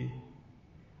be,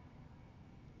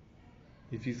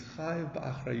 if he's chayav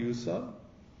b'achrayusa,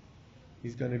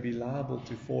 he's going to be liable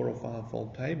to 4 or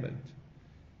 5-fold payment.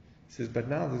 It says, but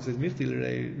now it says,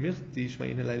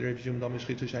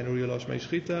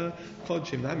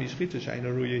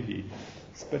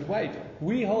 but wait,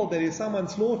 we hold that if someone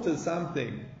slaughters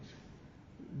something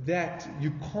that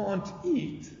you can't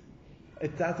eat,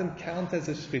 it doesn't count as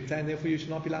a shchita, and therefore you should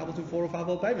not be liable to 4 or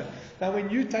 5-fold payment. Now, when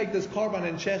you take this korban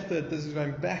and shecht it, this is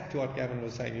going back to what Gavin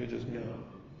was saying. You're just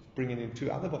bringing in 2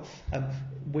 other points.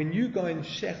 When you go and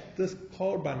shecht this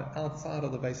korban outside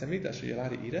of the Beis Hamikdash, are you allowed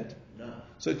to eat it? No.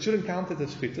 So it shouldn't count as a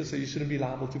shchita, so you shouldn't be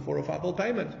liable to 4 or 5-fold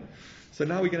payment. So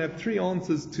now we're going to have 3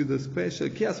 answers to this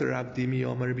question. So Rav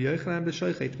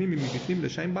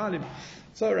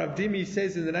Dimi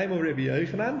says in the name of Rabbi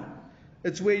Yochanan,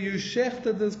 it's where you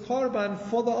shechted this korban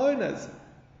for the owners.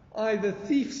 The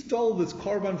thief stole this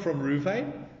korban from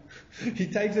Ruvain, he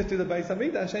takes it to the Beis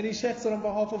Hamikdash and he shechts it on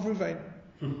behalf of Ruvain.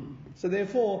 So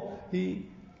therefore,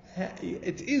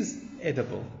 it is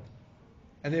edible.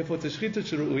 And therefore it's a shchita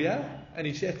sheru'uya, and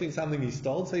he's shechting something he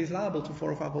stole, so he's liable to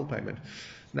 4 or 5-fold payment.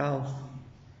 Now,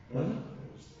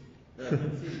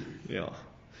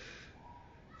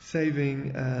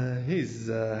 saving is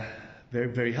very,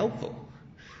 very helpful.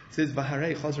 It says,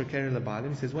 Vaharei chazra keren lebalim.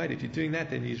 He says, wait, if you're doing that,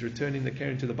 then he's returning the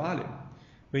keren to the balim.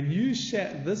 When you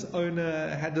this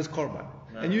owner had this korban,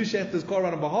 and you shech this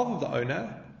korban on behalf of the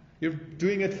owner, you're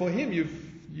doing it for him.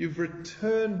 You've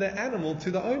returned the animal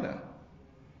to the owner,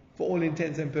 for all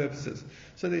intents and purposes.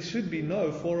 So there should be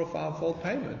no 4 or 5-fold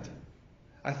payment.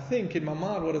 I think in my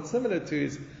mind what it's similar to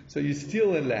is, so you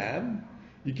steal a lamb,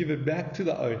 you give it back to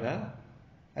the owner,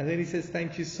 and then he says,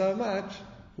 thank you so much,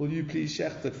 will you please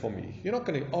shecht it for me? You're not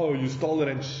going to, you stole it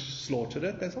and slaughtered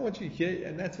it. That's not what you hear,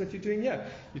 and that's what you're doing here.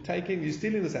 You're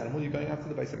stealing this animal, you're going up to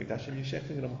the Beis Hamikdash, and you're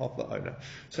shechting it on behalf of the owner.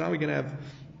 So now we're going to have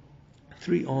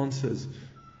 3 answers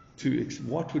to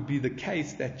what would be the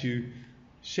case that you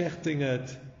shechting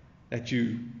it, that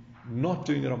you not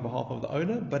doing it on behalf of the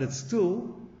owner, but it's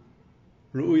still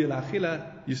ru'uya la'achila,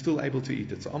 you're still able to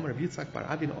eat it. So Amar Rav Yitzchak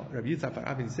bar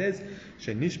Avin says,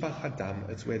 she'nishpach hadam,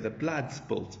 it's where the blood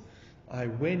spilt.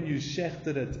 When you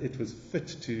shechted it, it was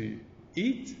fit to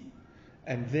eat,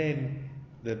 and then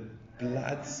the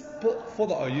blood spilt for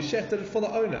the owner. You shechted it for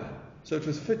the owner, so it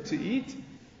was fit to eat,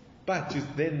 but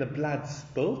then the blood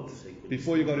spilt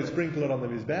before you got to sprinkle it on the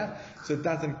mizbeach, so it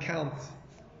doesn't count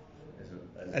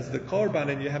as the korban,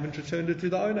 and you haven't returned it to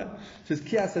the owner. It says,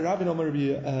 Kias Rabin Omer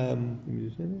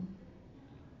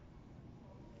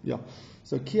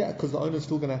so because the owner is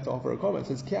still going to have to offer a korban. It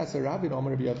says, Kias Rabin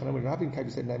Omer Rabbi Yochanan, when Rabin came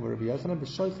to say the name of Rabbi Yochanan,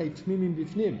 B'shoichay tmimim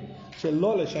bifnim,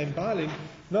 shelo l'shem balim.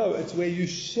 No, it's where you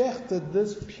shechted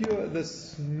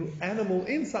this animal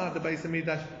inside the Beis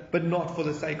Hamikdash, but not for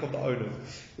the sake of the owners.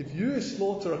 If you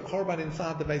slaughter a korban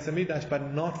inside the Beis Hamikdash,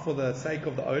 but not for the sake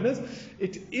of the owners,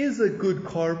 it is a good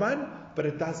korban, but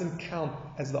it doesn't count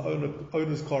as the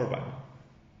owner's korban.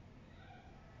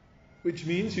 which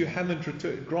means you haven't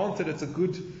returned. Granted, it's a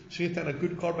good shechita and a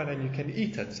good korban, and you can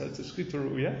eat it, so it's a shechita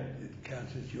ru'uya. It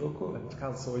counts as your korban. It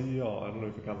counts, I don't know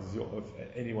if it counts as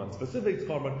anyone's specific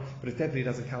korban, but it definitely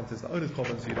doesn't count as the owner's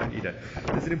korban, so you don't eat it.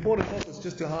 There's an important point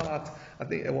just to highlight. I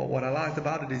think what I liked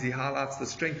about it is he highlights the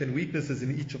strength and weaknesses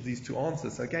in each of these two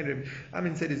answers. So again,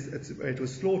 Amin said it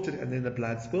was slaughtered and then the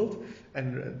blood spilled,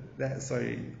 and Rav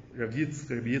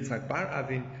Yitzchak Bar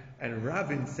Avin and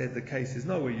Ravin said the case is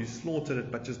no, where you slaughtered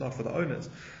it but just not for the owners.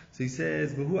 So he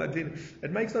says,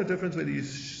 it makes no difference whether you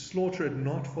slaughter it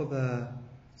not for the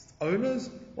owners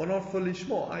or not for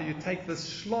lishmo. You take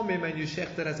this shlomim and you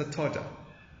shecht it as a toda.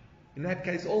 In that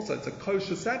case also, it's a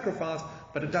kosher sacrifice,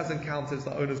 but it doesn't count as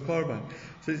the owner's korban.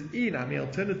 So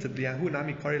alternatively,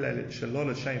 it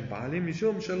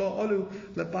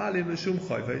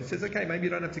says, okay, maybe you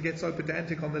don't have to get so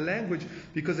pedantic on the language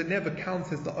because it never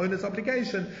counts as the owner's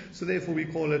obligation, so therefore we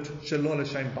call it shalol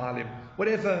l'shem ba'alim.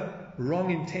 Whatever wrong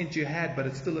intent you had, but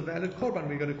it's still a valid korban,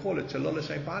 we're going to call it shalol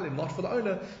l'shem ba'alim, not for the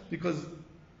owner, because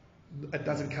it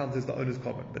doesn't count as the owner's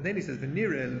korban. But then he says,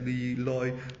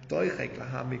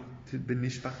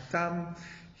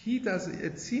 he does.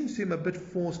 It seems to him a bit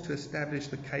forced to establish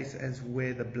the case as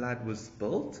where the blood was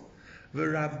spilt.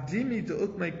 We'll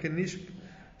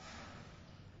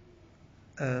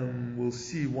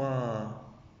see why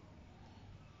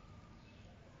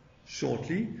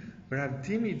shortly. While Rav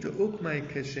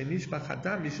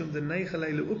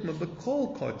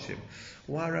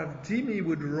Dimi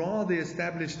would rather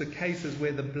establish the cases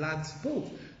where the blood spilt,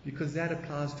 because that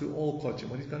applies to all kochim.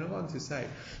 What he's going to go on to say,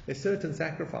 there's certain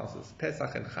sacrifices,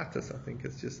 Pesach and Chattas, I think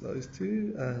it's just those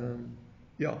two.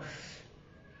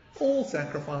 All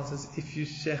sacrifices, if you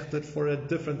shecht it for a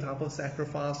different type of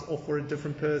sacrifice or for a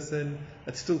different person,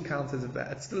 it still counts as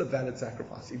it's still a valid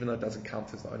sacrifice, even though it doesn't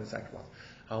count as the owner's sacrifice.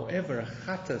 However, a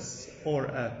Chattas or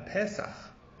a Pesach,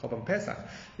 Korban Pesach,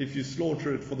 if you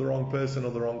slaughter it for the wrong person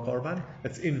or the wrong korban,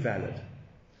 it's invalid.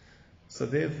 So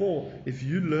therefore, if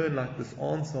you learn like this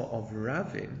answer of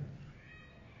Ravin,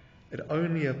 it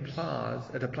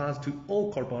applies to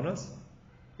all korbanos,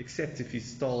 except if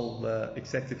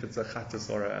except if it's a Chattas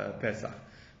or a Pesach.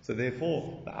 So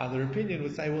therefore, the other opinion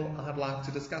would say, well, I'd like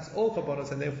to discuss all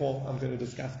korbanos, and therefore I'm going to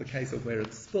discuss the case of where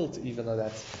it's spilt, even though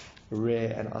that's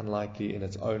rare and unlikely in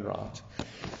its own right.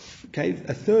 Okay,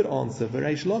 a third answer.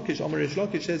 Reish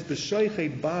Lakish says,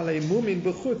 "B'shoichet baalei mumin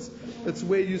b'chutz." It's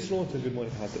where you slaughter. Good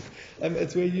morning, Hassan.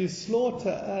 It's where you slaughter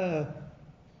a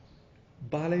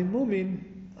baalei mumin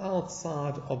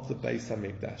outside of the Beis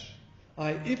Hamikdash.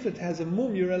 If it has a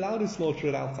mum, you're allowed to slaughter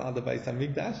it outside the Beis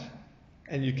Hamikdash,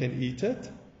 and you can eat it.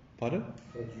 Pardon?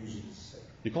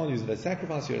 You can't use it as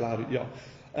sacrifice. You're allowed to,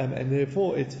 and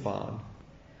therefore it's fine.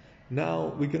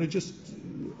 Now we're going to just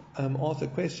ask a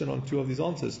question on two of these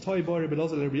answers. Rebbe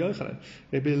Elazar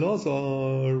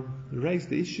raised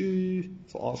the issue.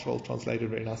 So Arshral translated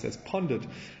very nice as pondered.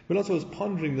 Rebbe Elazar was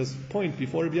pondering this point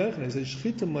before Rabbi Yochanan. He says,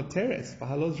 "Shchita materes,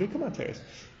 v'halos rika materes."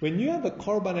 When you have a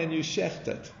korban and you shecht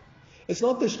it, it's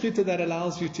not the shchita that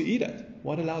allows you to eat it.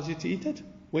 What allows you to eat it?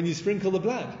 When you sprinkle the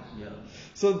blood. Yeah.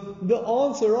 So the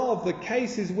answer of the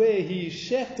case is where he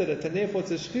shechted it, and therefore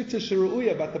it's a shchita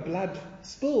sheru'uya, but the blood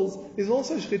spills, is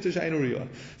also shchita she'enu'uya.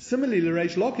 Similarly,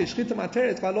 Reish Lakish, shchita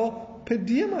materes, v'alo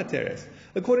pedia materes.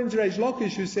 According to Reish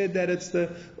Lakish, who said that it's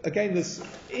this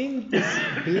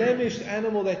blemished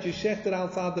animal that you shechted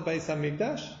outside the Beis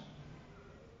Hamikdash,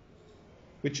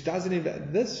 which doesn't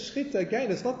even, this shchita,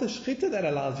 again, it's not the shchita that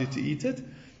allows you to eat it,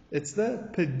 it's the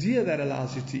pedia that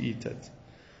allows you to eat it.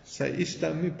 So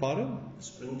ishtami, pardon?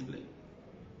 Sprinkling.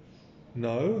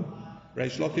 No.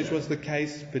 Reish Lakish was the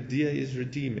case, pedia is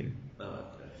redeeming.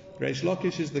 Reish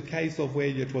Lakish is the case of where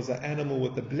it was an animal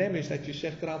with a blemish that you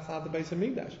shechted outside the Beis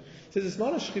Hamikdash. Says it's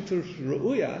not a shchita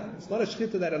ru'uya, it's not a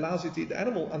shchita that allows you to eat the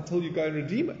animal until you go and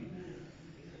redeem it.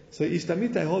 So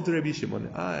Ishtamita hold to Rabbi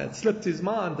Shimon. It slipped his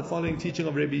mind, the following teaching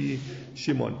of Rabbi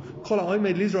Shimon.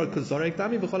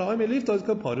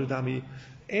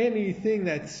 Anything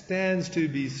that stands to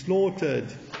be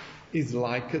slaughtered is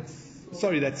like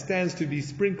that stands to be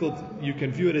sprinkled, you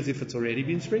can view it as if it's already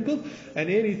been sprinkled, and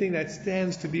anything that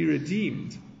stands to be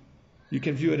redeemed, you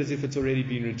can view it as if it's already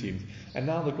been redeemed. And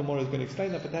now the Gemara is going to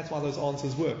explain that, but that's why those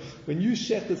answers were. When you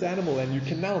shed this animal and you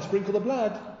can now sprinkle the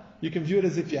blood, you can view it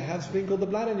as if you have sprinkled the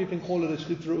blood, and you can call it a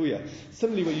shchita ru'uya.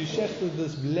 Similarly, when you shechted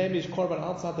this blemish korban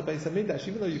outside the Beis Hamikdash,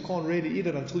 even though you can't really eat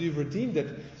it until you've redeemed it,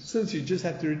 since you just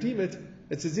have to redeem it,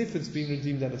 it's as if it's been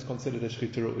redeemed and it's considered a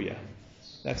shchita ru'uya.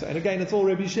 And again, it's all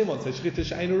Rabbi Shimon. So shchita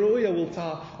she'einu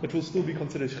ru'uya it will still be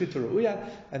considered shchita ru'uya,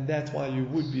 and that's why you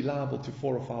would be liable to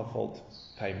 4 or 5-fold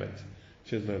payment.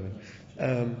 Cheers, Mervyn.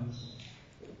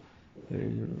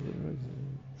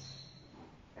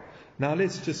 Now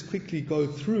let's just quickly go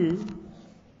through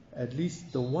at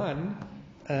least the one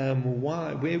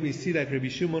where we see that Rabbi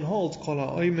Shimon holds Kol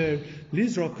ha'omer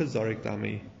lizrok kazarik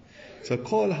dami. So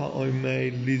Kol ha'omer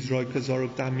lizrok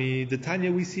kazarik dami. The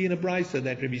Tanya we see in a brisa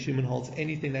that Rabbi Shimon holds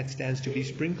anything that stands to be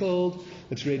sprinkled,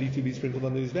 it's ready to be sprinkled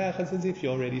on the mizbeach, and since if you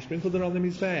already sprinkled it on the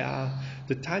mizbeach,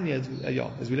 the Tanya,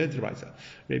 as we learned in the brisa,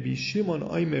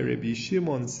 Rabbi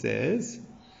Shimon says,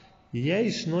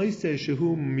 Yesh noiser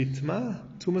shehu mitma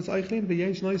tumas eichlin,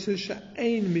 v'yesh noiser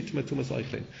she'ein mitma tumas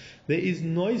eichlin. There is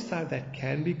noiser that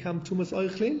can become tumas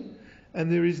eichlin, and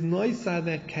there is noiser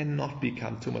that cannot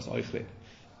become tumas eichlin.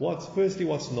 What's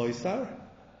noiser?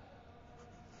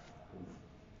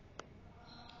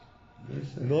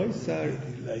 Noiser,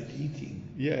 like eating.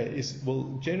 yeah, is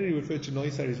generally referred to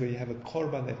noiser is where you have a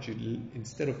korban that you,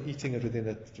 instead of eating it within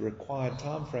the required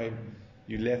time frame,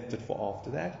 you left it for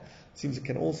after that. It seems it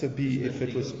can also be if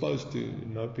it was supposed to,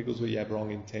 pickles where you have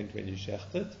wrong intent when you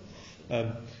shecht it.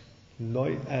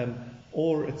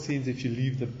 Or it seems if you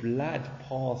leave the blood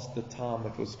past the time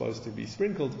it was supposed to be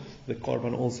sprinkled, the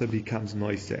korban also becomes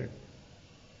noiser.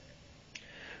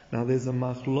 Now there's a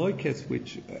machloikes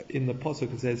which in the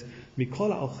pasuk it says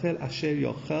mikol ochel asher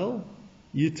yochel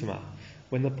yitma.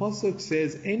 When the pasuk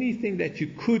says anything that you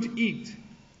could eat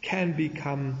can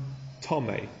become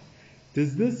tomei,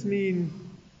 does this mean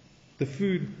the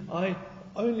food?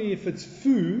 Only if it's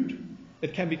food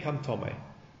it can become tomei.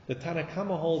 The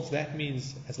Tanakama holds that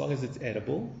means as long as it's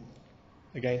edible.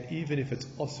 Again, even if it's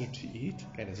osur to eat.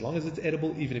 Again, as long as it's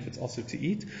edible, even if it's osur to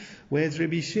eat. Whereas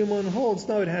Rabbi Shimon holds,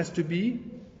 no, it has to be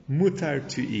mutar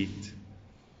to eat.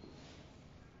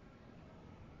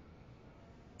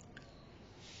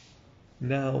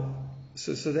 Now,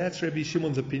 so that's Rabbi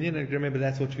Shimon's opinion, and remember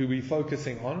that's what we're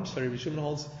focusing on. So Rabbi Shimon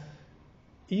holds,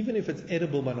 even if it's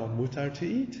edible but not mutar to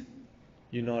eat,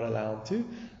 you're not allowed to.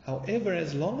 However,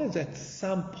 as long as at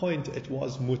some point it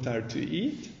was mutar to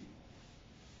eat,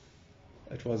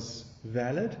 it was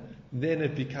valid, then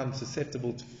it becomes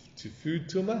susceptible to food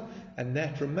tumah, and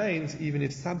that remains even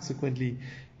if subsequently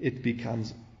it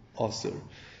becomes osur.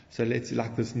 So let's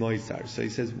like this noisar. So he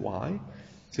says, why?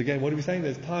 So again, what are we saying?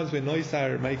 There's times when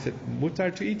noisar makes it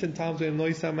mutar to eat, and times when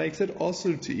noisar makes it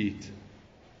osur to eat.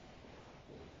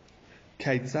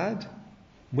 Keitzad,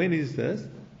 when is this?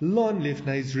 Lon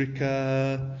lifnei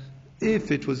zrika,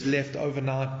 if it was left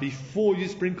overnight before you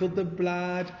sprinkled the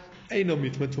blood, eino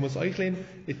mitma tumas eichlin,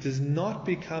 it does not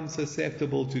become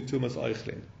susceptible to tumas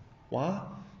eichlin. Why?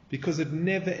 Because it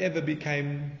never ever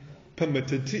became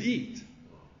permitted to eat.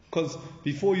 Because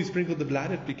before you sprinkled the blood,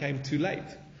 it became too late.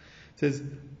 It says,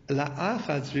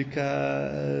 la'achad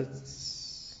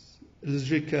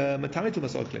zrika matame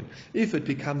tumas eichlin. If it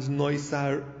becomes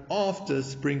noisar after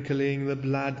sprinkling the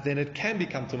blood, then it can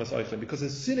become tumas eichlin. Because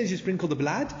as soon as you sprinkle the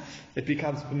blood, it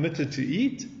becomes permitted to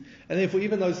eat. And therefore,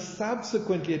 even though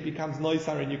subsequently it becomes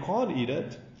noisar and you can't eat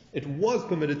it, it was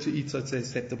permitted to eat, so it's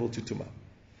susceptible to tumah.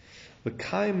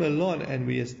 And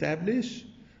we establish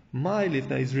my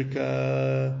lifnei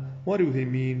zrika. What do we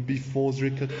mean before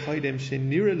zrika? Kaidem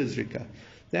shenira lezrika.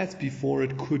 That's before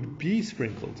it could be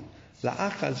sprinkled.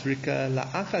 La'acha zrika,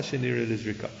 la'acha shenira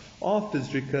lezrika. After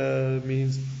zrika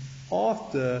means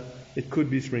after it could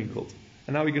be sprinkled.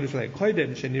 And now we're going to say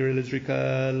kaidem shenira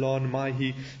lezrika lon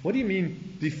mahi. What do you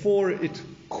mean before it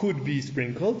could be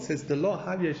sprinkled? It says the law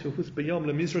havya shehus b'yom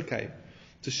lemizrakai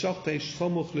to shachtei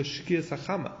shamuch l'shkir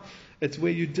sachama. It's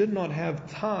where you did not have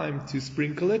time to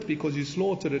sprinkle it because you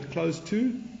slaughtered it close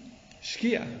to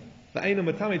shkia. The eino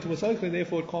matame tumas eichlin,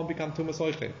 therefore it can't become tumas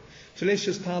eichlin. So let's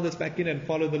just tie this back in and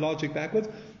follow the logic backwards.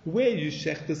 Where you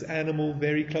shech this animal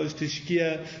very close to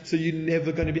shkia, so you're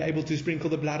never going to be able to sprinkle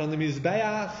the blood on the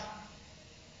mizbeach.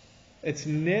 It's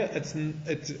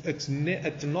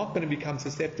not going to become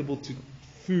susceptible to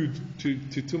food to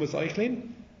tumas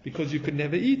eichlin because you could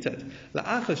never eat it.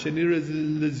 La'acha shenira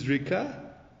lezrika.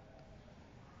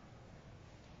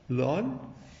 Lon.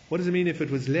 What does it mean if it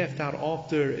was left out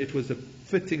after it was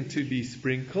fitting to be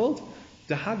sprinkled?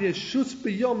 As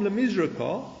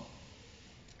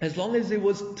long as there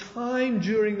was time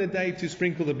during the day to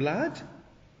sprinkle the blood,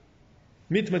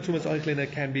 mitma tumas eichlin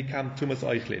can become tumas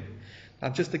eichlin. Now,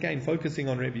 just again focusing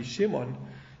on Rabbi Shimon,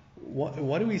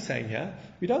 what are we saying here?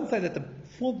 We don't say that the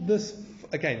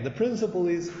principle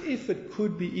is if it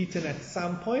could be eaten at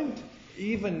some point,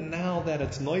 even now that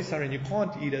it's noisar and you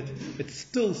can't eat it, it's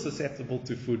still susceptible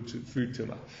to food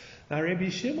tumah. Now Rabbi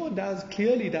Shimon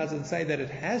clearly doesn't say that it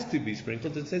has to be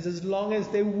sprinkled. It says as long as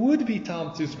there would be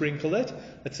time to sprinkle it,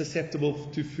 it's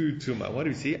susceptible to food tumah. What do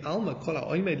we see? Alma kola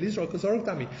oimed lizra kazorok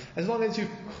dami. As long as you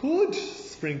could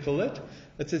sprinkle it,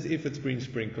 it's as if it's been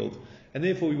sprinkled. And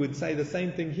therefore we would say the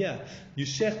same thing here. You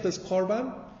shech this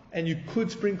korban, and you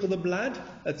could sprinkle the blood.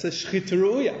 It's a shchita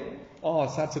ru'uya.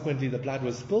 Subsequently the blood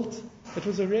was spilt. It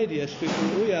was already a shchita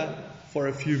ru'uya for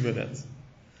a few minutes.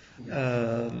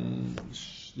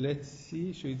 Let's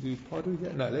see, should we do Padu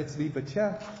here? No, let's leave it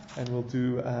here, and we'll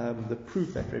do the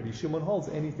proof that Rabbi Shimon holds.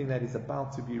 Anything that is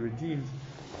about to be redeemed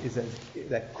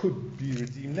that could be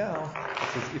redeemed now,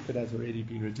 it's as if it has already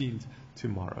been redeemed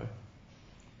tomorrow.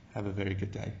 Have a very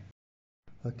good day.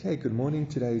 Okay, good morning.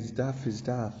 Today's daf is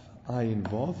daf Ayin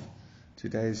Vov.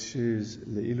 Today's shoes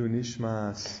Leilu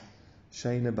Nishmas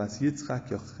Sheina Bas Yitzchak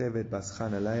Yochevet Bas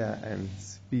Chanaleya and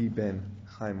Tzvi Ben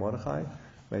Chaim Mordechai.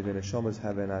 May the neshamas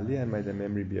have an aliyah and may their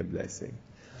memory be a blessing.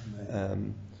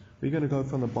 We're going to go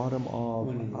from the bottom of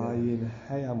Ayin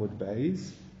Hey Amud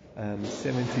Beis,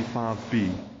 75b.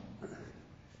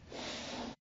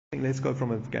 Let's go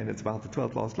from it again. It's about the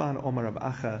 12th last line. Omar Rav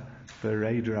Acha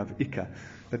Bereider Rav Ika.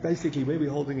 But basically, where we're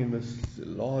holding in this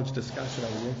large discussion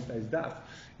over yesterday's daf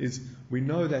is we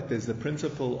know that there's the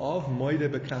principle of Moide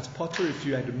B'Knas Potter. If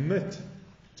you admit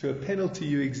to a penalty,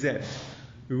 you exempt.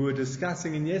 We were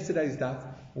discussing in yesterday's daf,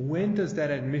 when does that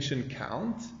admission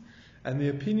count? And the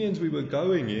opinions we were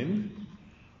going in,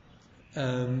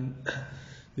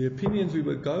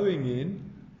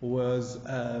 was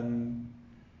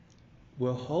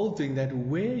were holding that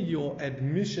where your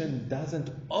admission doesn't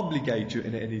obligate you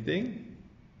in anything,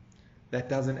 that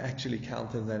doesn't actually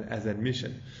count as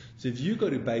admission. So if you go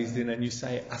to Beis Din and you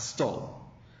say, I stole,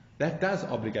 that does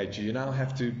obligate you. You now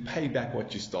have to pay back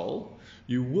what you stole.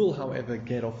 You will, however,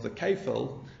 get off the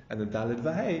kafel and the dalid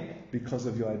v'hei because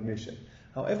of your admission.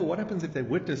 However, what happens if they're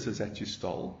witnesses that you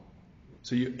stole?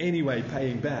 So you're anyway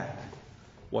paying back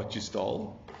what you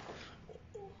stole,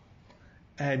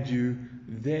 and you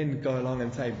then go along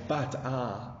and say, but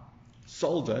I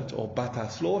sold it, or but I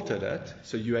slaughtered it,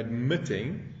 so you're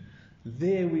admitting,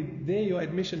 there your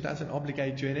admission doesn't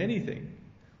obligate you in anything.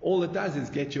 All it does is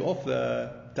get you off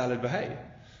the dalid v'hei.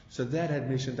 So that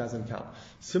admission doesn't count.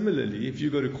 Similarly, if you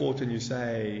go to court and you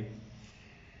say,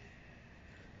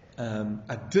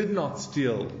 I did not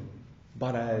steal,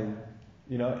 but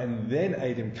and then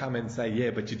Adam come and say,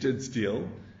 yeah, but you did steal,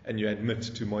 and you admit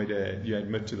to Moida, you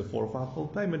admit to the 4 or 5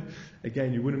 fold payment,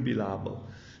 again, you wouldn't be liable.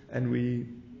 And we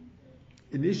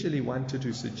initially wanted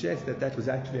to suggest that was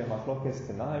actually a machlokes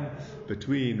tanaim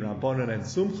between Rabbanan and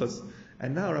Sumchus.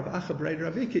 And now Rav Acha Bereider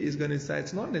Rav Ika is going to say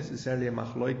it's not necessarily a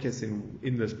machlokes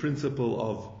in this principle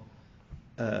of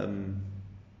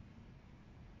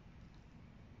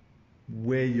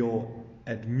where your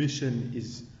admission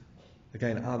is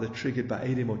again either triggered by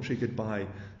Eidim or triggered by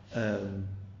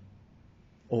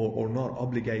or not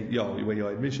obligate. Where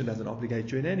your admission doesn't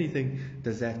obligate you in anything,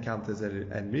 does that count as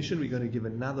an admission? We're going to give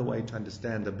another way to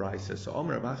understand the brisa. So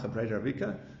Omer Rav Acha Bereider Rav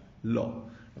Ika, lo.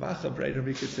 Rav Acha Bereider Rav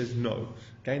Ika says no.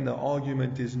 Again, the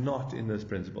argument is not in this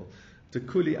principle. You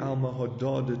could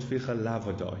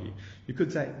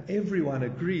say everyone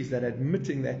agrees that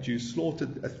admitting that you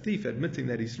slaughtered a thief, admitting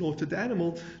that he slaughtered the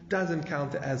animal, doesn't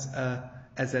count as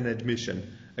an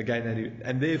admission. Again,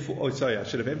 and therefore, I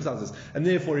should have emphasized this. And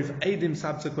therefore, if Eidim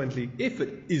subsequently, if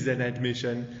it is an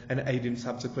admission and Eidim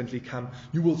subsequently come,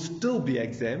 you will still be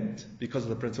exempt because of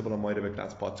the principle of Moed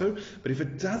B'Knas Potter. But if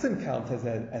it doesn't count as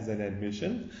an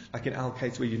admission, like in our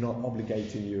case where you're not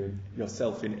obligating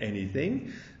yourself in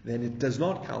anything, then it does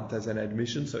not count as an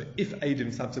admission. So if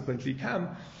Eidim subsequently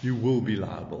come, you will be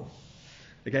liable.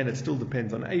 Again, it still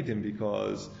depends on Eidim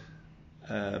because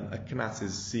a knas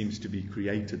seems to be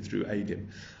created through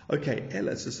Eidim. Okay,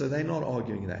 so they're not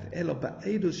arguing that. They're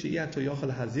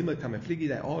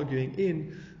arguing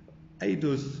in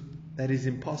Eidus that is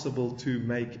impossible to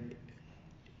make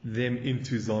them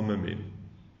into Zamamin.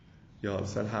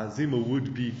 So Hazima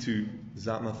would be to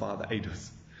Zamafar the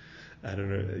Eidus. I don't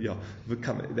know.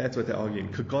 That's what they're arguing.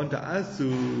 Kagonta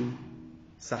Asu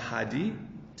Sahadi,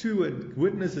 2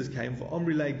 witnesses came for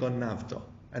Omrile Gonavta.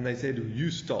 And they said,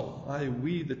 you stole.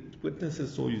 We, the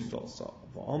witnesses, saw you stole. So,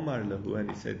 Omar lahu,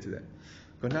 and he said to them,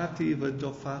 Gonavti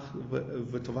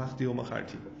v'tovachti u'macharti.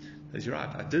 He says, you're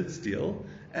right, I did steal,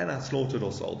 and I slaughtered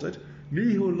or sold it.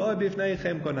 Mihu lo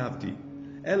bifneichem gonavti,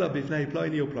 ela bifnei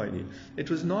ploini u'ploini. It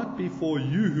was not before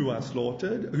you who I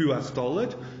stole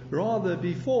it, rather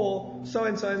before so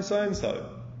and so and so and so.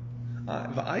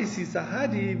 V'aisi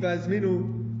sahadi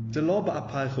v'azminu.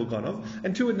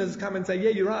 And 2 witnesses come and say,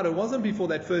 yeah, you're right, it wasn't before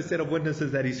that first set of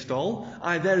witnesses that he stole.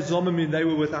 They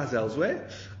were with us elsewhere.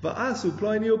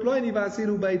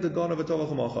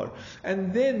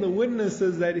 And then the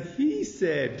witnesses that he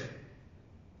said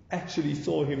actually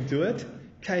saw him do it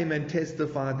came and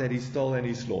testified that he stole and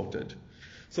he slaughtered.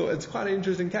 So it's quite an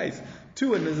interesting case. Two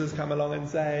witnesses come along and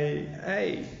say,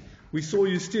 hey, we saw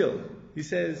you steal. He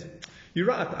says, you're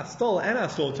right, I stole and I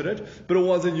slaughtered it, but it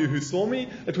wasn't you who saw me,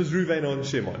 it was Reuven and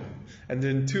Shimon. And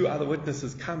then two other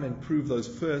witnesses come and prove those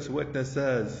first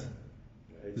witnesses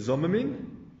Zomamin.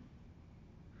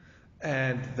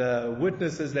 And the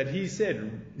witnesses that he said,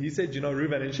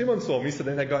 Reuven and Shimon saw me, so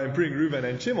then they go and bring Reuven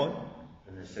and Shimon.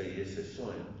 And they say, yes, I saw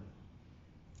him.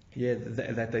 Yeah,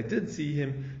 that they did see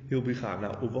him, he'll be chayav.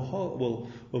 Now,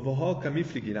 uvahal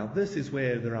kamifligi. Now, this is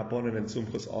where the Rabbanan and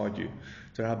Sumchus argue.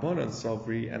 The Rabbanan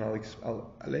Sovri, and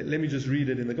let me just read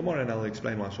it in the Gemara, and I'll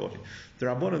explain why shortly. The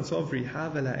Rabbanan Sovri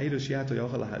have la eidos shiato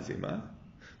yochel hazima.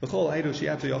 The whole eidos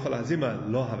shiato yochel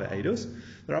hazima lo have eidos.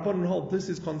 The Rabbanan hold this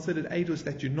is considered eidos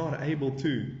that you're not able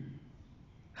to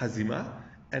hazima,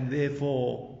 and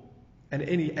therefore, and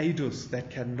any eidos that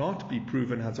cannot be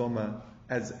proven hazoma.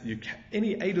 As you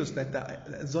any eidos that the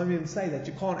Zomim say that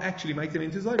you can't actually make them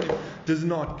into Zomim does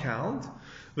not count.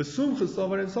 The Sumchus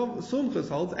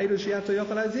holds eidos shiato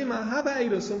yochel hazima have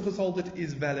eidos. Sumchus holds it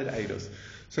is valid eidos.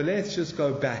 So let's just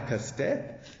go back a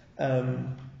step.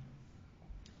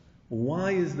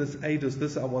 Why is this eidos?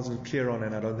 This I wasn't clear on,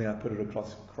 and I don't think I put it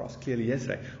across clearly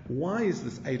yesterday. Why is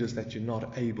this eidos that you're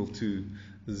not able to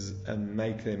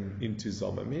make them into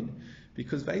Zomim?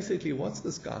 Because basically, what's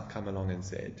this guy come along and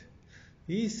said?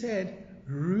 He said,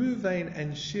 Reuven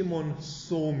and Shimon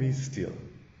saw me steal.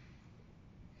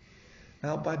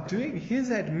 Now, by doing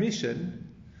his admission,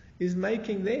 is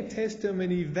making their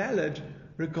testimony valid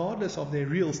regardless of their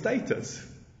real status.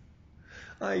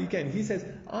 Again, he says,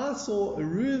 I saw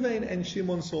Reuven and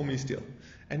Shimon saw me steal.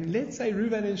 And let's say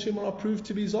Reuven and Shimon are proved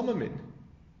to be Zomamin.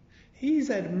 He's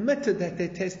admitted that their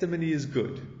testimony is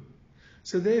good.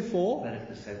 So therefore... But at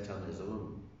the same time, there's a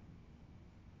woman.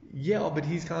 Yeah, but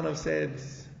he's kind of said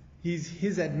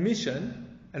his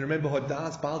admission, and remember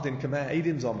Hodas Baldin Kamea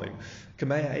Edim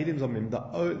Zomim.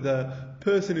 The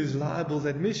person who's liable's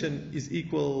admission is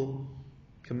equal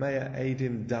Kamea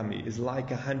Edim Dami, is like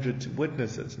 100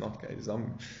 witnesses, not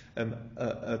Zomim.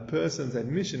 A person's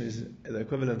admission is the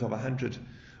equivalent of 100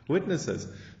 witnesses.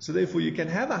 So therefore you can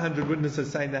have 100 witnesses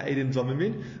saying that Edim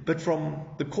Zomim, but from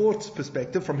the court's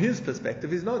perspective, from his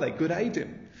perspective, is no, they're good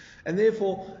Edim. And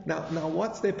therefore, now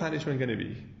what's their punishment going to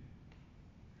be?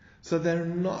 So they're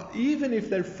not, even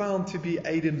if they're found to be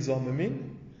Eidim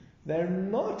Zomamin, they're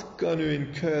not going to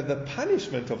incur the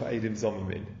punishment of Eidim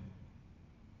Zomamin.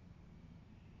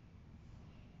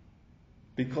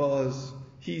 Because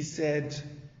he said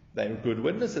they're good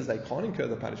witnesses, they can't incur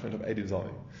the punishment of Eidim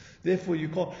Zomim. Therefore, you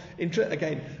can't.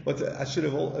 Again, what's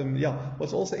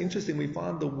also interesting, we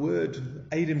find the word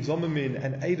Eidim Zomamin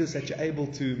and Eidos that you're able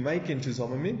to make into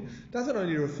Zomamin doesn't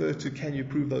only refer to can you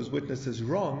prove those witnesses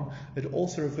wrong, it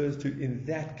also refers to in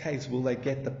that case will they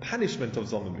get the punishment of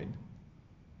Zomamin.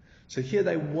 So here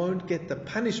they won't get the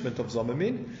punishment of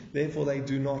Zomamin, therefore they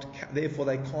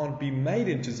can't be made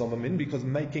into Zomamin, because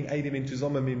making Eidim into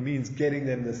Zomamin means getting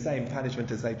them the same punishment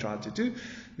as they tried to do.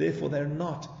 Therefore they're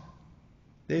not.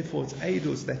 Therefore it's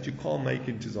Eidos that you can't make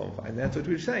into Zomfa. And that's what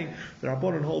we're saying. The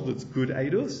Rabbanan hold it's good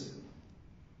Eidos.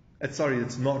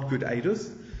 It's not good Eidos.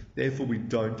 Therefore we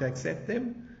don't accept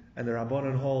them. And the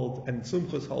Rabbanan hold, and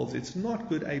Sumchus holds, it's not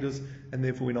good Eidos, and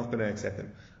therefore we're not going to accept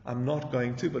them. I'm not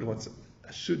going to, but what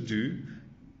I should do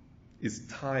is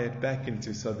tie it back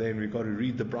into, so then we've got to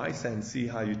read the Brisa and see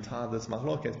how you tie this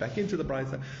Mahlokas back into the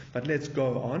Brisa. But let's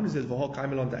go on. It says,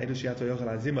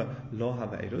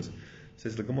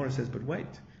 says the Gemara says, but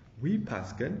wait, we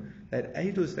paskin that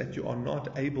eidos that you are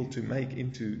not able to make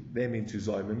into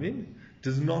Zomamin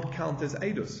does not count as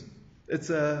eidos.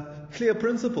 It's a clear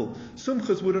principle.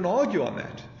 Sumchus wouldn't argue on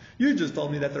that. You just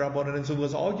told me that the Rabbanan and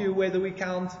Sumchus argue whether we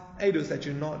count eidos that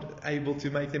you're not able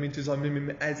to make them into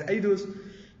Zomamin as eidos,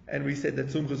 and we said that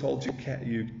Sumchus holds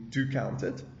you do count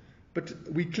it. But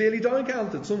we clearly don't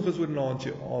count it. Sumchus wouldn't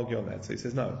argue on that. So he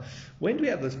says, no. When do we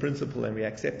have this principle and we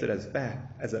accept it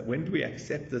when do we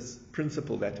accept this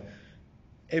principle that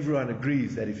everyone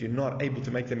agrees that if you're not able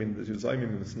to make them into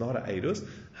Zomim, it's not an Eidos?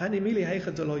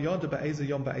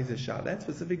 That's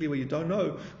specifically where you don't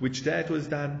know which day it was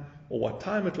done or what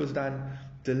time it was done.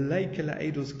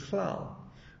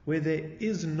 Where there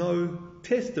is no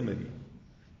testimony.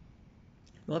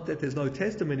 Not that there's no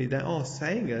testimony, they are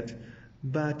saying it,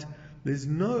 but there's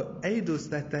no eidos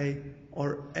that they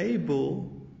are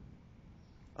able,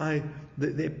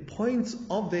 the points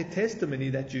of their testimony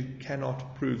that you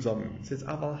cannot prove Zomim. It says,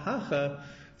 Aval hacha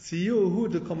siyuhu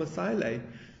de komasayle.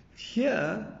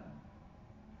 Here,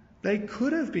 they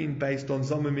could have been based on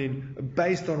Zomamin,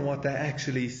 based on what they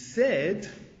actually said.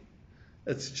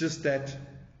 It's just that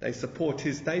They support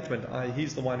his statement.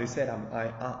 He's the one who said,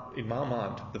 in my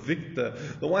mind,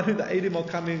 the one who the Eidim are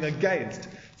coming against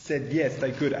said, yes,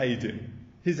 they could aid him.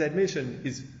 His admission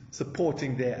is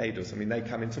supporting their Eidos. I mean, they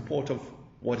come in support of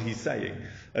what he's saying.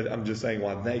 I'm just saying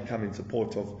why they come in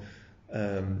support of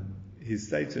his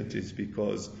statement is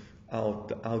because our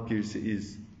Girsa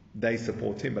is they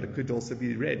support him, but it could also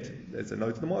be read. There's a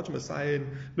note in the margin, Messiah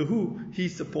and Lahu, he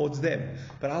supports them.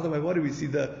 But either way, what do we see?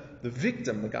 The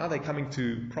victim, the guy they're coming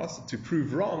to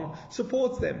prove wrong,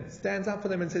 supports them, stands up for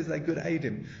them and says they could aid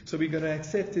him. So we're going to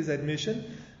accept his admission.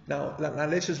 Now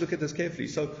let's just look at this carefully.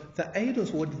 So the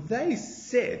Eidos, what they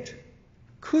said,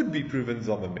 could be proven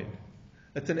Zomamin.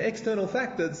 It's an external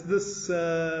factor. It's this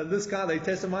guy they're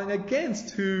testifying against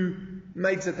who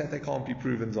makes it that they can't be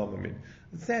proven Zomamin.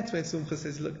 That's where Sumcha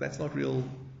says, look, that's not real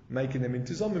making them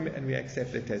into Zomamin, and we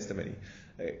accept their testimony.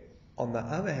 On the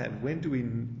other hand,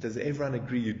 when does everyone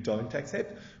agree you don't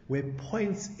accept? Where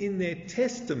points in their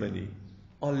testimony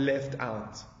are left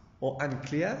out or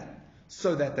unclear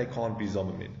so that they can't be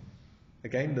Zomamin.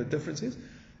 Again, the difference is,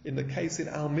 in the case in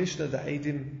our Mishnah, the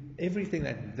Eidim, everything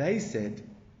that they said,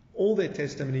 all their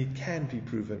testimony can be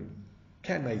proven,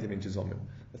 can make them into Zomamin.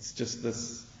 It's just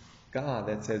this guy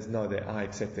that says, no, I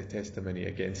accept their testimony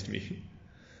against me.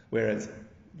 Whereas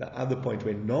the other point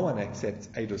where no one accepts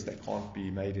Eidos that can't be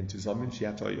made into Zomin,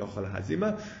 Shiato Yochel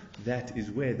Hazima, that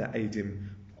is where the Eidim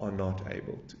are not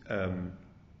able to.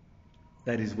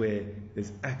 That is where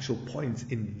there's actual points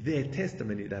in their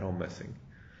testimony that are missing.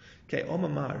 Okay,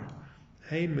 Omamar,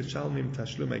 Hein Mishalmim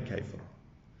Tashlume Kefil.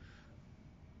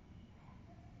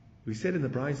 We said in the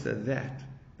Brisa that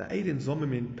the Eidim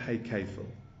Zomimin pay Kefil.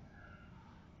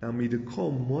 Now,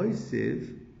 midikol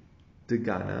moisev de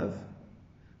ganav,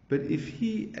 but if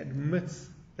he admits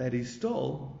that he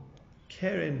stole,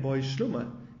 keren boy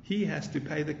shluma, he has to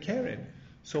pay the keren.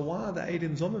 So why are the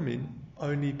Eidim Zomamin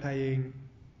only paying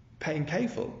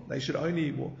kefil? They should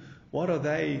only. What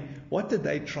did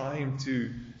they trying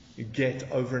to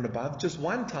get over and above? Just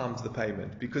one time's the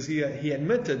payment, because he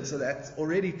admitted, so that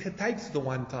already takes the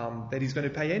one time that he's going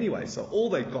to pay anyway. So all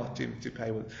they got him to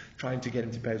pay was trying to get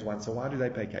him to pay is one. So why do they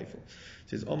pay kefil? It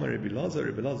says Omar Rebbe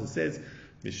Lazar says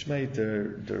Mishmei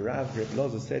de Rav. Rebbe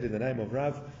Lazar said in the name of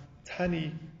Rav,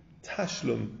 Tani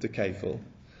Tashlum de kefil.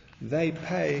 They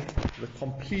pay the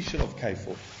completion of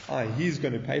kefil. He's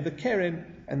going to pay the keren,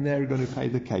 and they're going to pay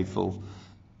the kefil.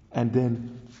 And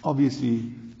then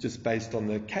obviously, just based on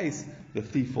the case, the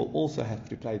thief will also have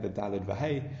to pay the dalid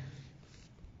v'hei,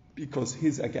 because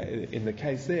in the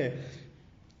case there,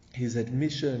 his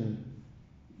admission,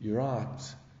 you're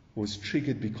right, was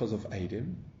triggered because of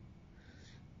Eidim.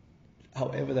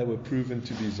 However, they were proven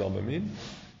to be Zomamin.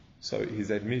 So his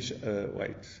admission,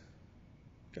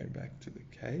 going back to the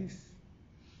case,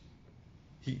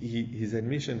 his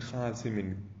admission chaves him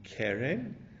in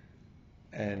keren,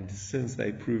 and since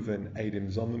they've proven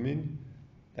Eidim Zomamin,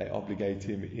 they obligate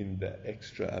him in the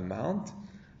extra amount,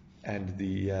 and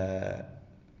the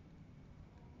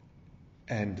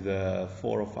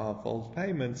 4 or 5 fold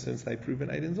payment, since they've proven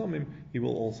Eidim Zomim, he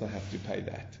will also have to pay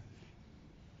that.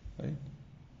 Right?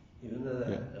 Even though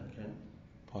I can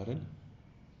Pardon?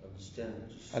 understand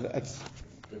It's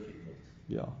difficult.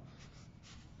 Yeah.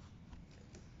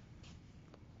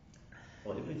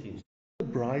 Well, everything's The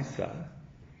Brisa,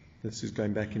 this is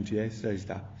going back into yesterday's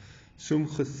stuff.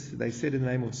 Sumchus, they said in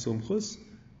the name of Sumchus,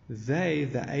 the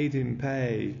Eidim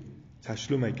pay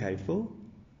Tashlume Kefil,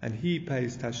 and he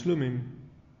pays Tashlumim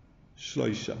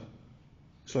Shloisha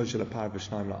Lapar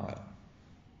V'Shnaim La'al.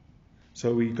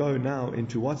 So we go now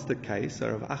into what's the case.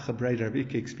 So Rav Acha Breder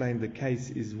Ravika explained the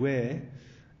case is where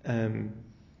 2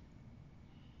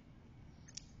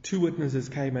 witnesses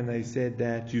came and they said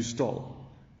that you stole,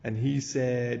 and he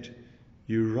said,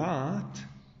 you're right.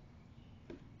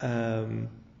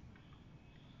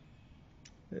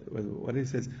 What he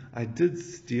says, I did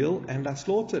steal and I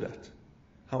slaughtered it.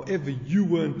 However, you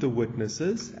weren't the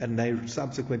witnesses, and they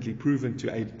subsequently proven to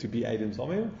be Eidim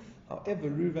Zomim. However,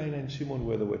 Ruvain and Shimon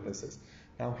were the witnesses.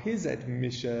 Now, his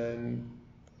admission,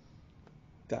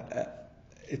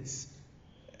 his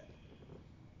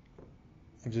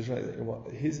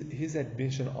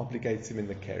admission obligates him in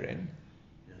the keren.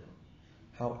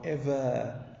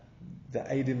 However, the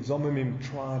Eidim Zomimim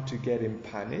tried to get him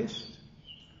punished.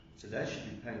 So they should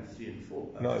be paying 3 and 4.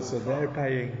 No, so they're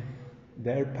paying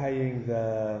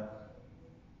the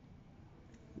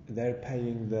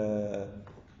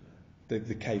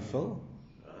kefil,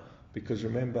 because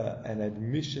remember, an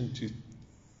admission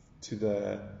to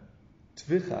the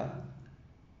tvicha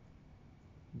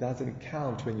doesn't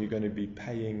count when you're going to be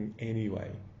paying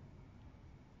anyway.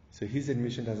 So his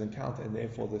admission doesn't count, and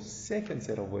therefore the second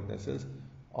set of witnesses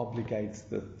obligates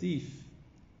the thief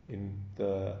in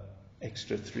the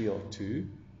extra 3 or 2,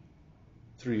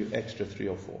 3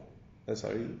 or 4.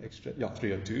 Extra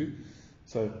 3 or 2.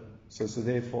 So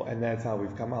therefore, and that's how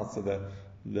we've come out. So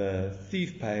the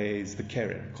thief pays the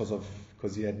keren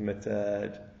because he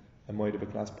admitted a moed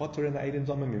b'knas potter in the Eidin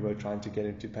Zomim. We were trying to get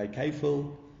him to pay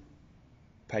kefil,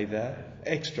 pay the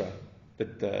extra,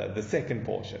 the second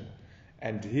portion,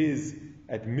 and his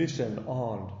admission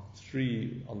on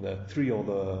the 3 or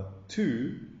the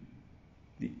 2,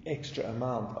 the extra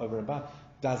amount over and above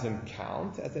doesn't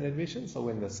count as an admission. So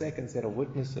when the second set of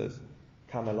witnesses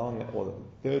come along, or the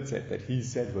third set that he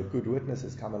said were good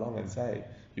witnesses come along and say,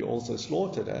 you also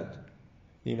slaughtered it,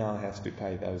 he now has to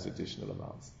pay those additional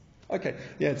amounts. Okay,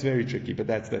 yeah, it's very tricky, but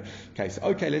that's the case.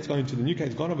 Okay, let's go into the new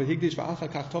case.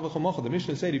 The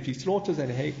Mishnah said if he slaughters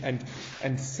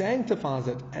and sanctifies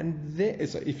it,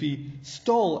 so if he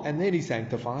stole and then he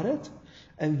sanctified it,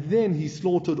 and then he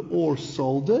slaughtered or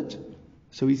sold it,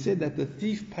 so he said that the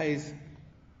thief pays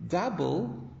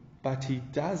double, but he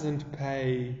doesn't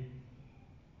pay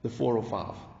the 4 or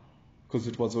 5 because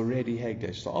it was already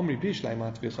hekdesh. So Amri Bishlai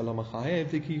Matvi Chalom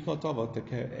Chayev Tiki Kotavot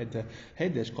the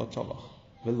hekdesh Kotavach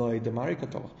Veloy Demari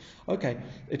Kotavach. Okay,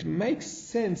 it makes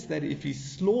sense that if he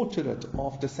slaughtered it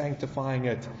after sanctifying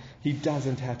it, he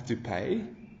doesn't have to pay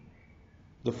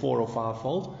the 4 or 5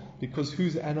 fold, because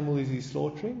whose animal is he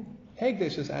slaughtering?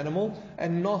 Hekdesh's animal,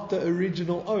 and not the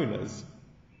original owner's.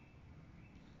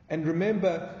 And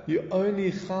remember, you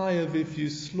only chayav if you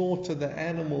slaughter the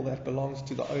animal that belongs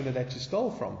to the owner that you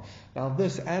stole from. Now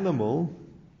this animal,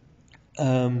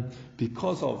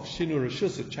 because of Shinu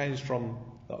Rishus, it changed from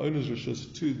the owner's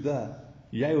Rishus to the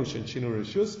Yehush and Shinu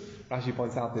Rishus. Rashi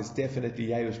points out there's definitely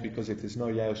Yehush, because if there's no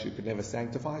Yehush you could never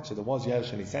sanctify it. So there was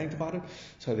Yehush and he sanctified it.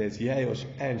 So there's Yehush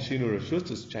and Shinu Rishus.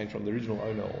 It's changed from the original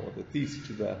owner or the thief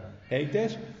to the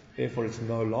hekdesh. Therefore it's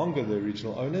no longer the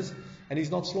original owner's. And he's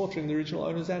not slaughtering the original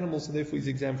owner's animal, so therefore he's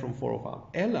exempt from 4 or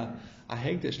 5. Ella, a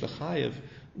hekdesh l'chayev,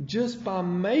 just by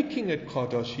making it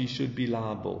kadosh, he should be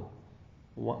liable.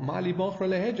 What difference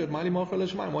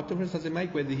does it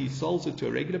make whether he sells it to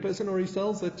a regular person or he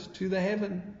sells it to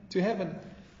heaven?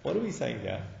 What are we saying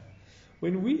here?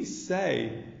 When we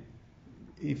say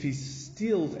if he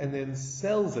steals and then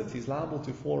sells it, he's liable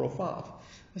to 4 or 5,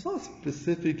 it's not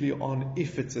specifically on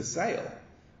if it's a sale.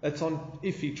 It's on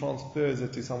if he transfers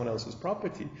it to someone else's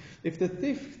property. If the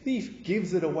thief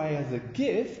gives it away as a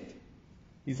gift,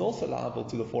 he's also liable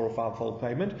to the 4 or 5 fold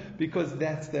payment, because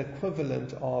that's the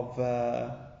equivalent of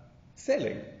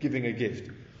selling, giving a gift.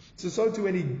 So too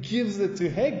when he gives it to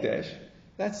hekdesh,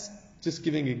 that's just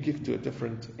giving a gift to a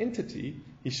different entity.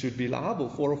 He should be liable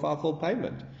 4 or 5 fold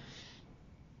payment.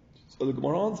 So the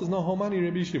Gemara answers, no, Homani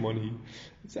Rabbi Shimon.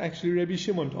 It's actually Rabbi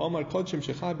Shimon. Omar Kodshim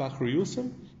Shechai Bachru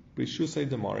Yusum. He says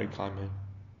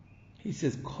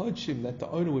kodshim, that the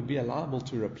owner would be liable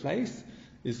to replace,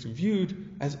 is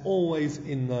viewed as always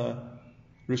in the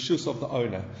rishus of the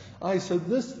owner. So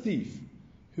this thief,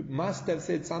 who must have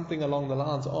said something along the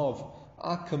lines of,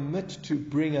 I commit to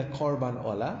bring a korban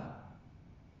olah.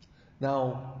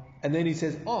 Now, and then he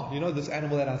says, this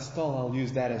animal that I stole, I'll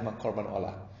use that as my korban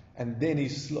olah. And then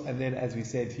as we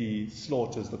said, he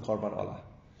slaughters the korban olah.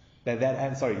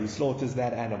 He slaughters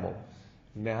that animal.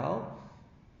 Now,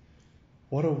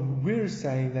 we're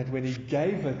saying that when he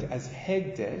gave it as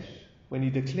hekdesh, when he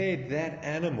declared that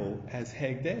animal as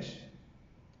hekdesh,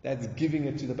 that's giving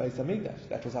it to the Beis Hamikdash.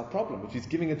 That was our problem. If he's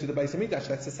giving it to the Beis Hamikdash,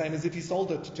 that's the same as if he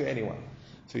sold it to anyone.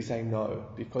 So he's saying no,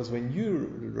 because when you're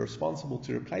responsible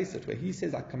to replace it, where he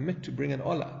says, I commit to bring an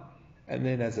olah, and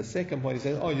then as a second point he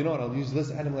says, you know what, I'll use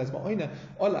this animal as my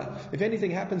olah. If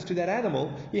anything happens to that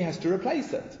animal, he has to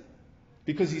replace it,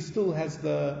 because he still has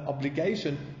the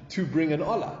obligation to bring an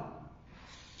olah.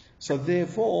 So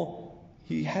therefore,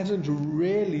 he hasn't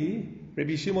really,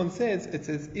 Rabbi Shimon says, it's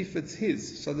as if it's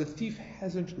his. So the thief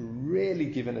hasn't really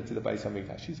given it to the Beis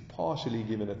Hamikdash. He's partially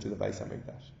given it to the Beis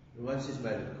Hamikdash. Once he's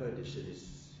made a kodesh, he's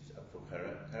up for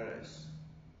kares.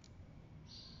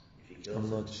 If he kills I'm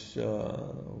not sure.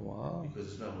 Wow.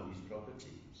 Because it's not his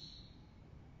property.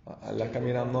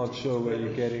 I'm not sure where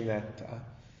you're getting that.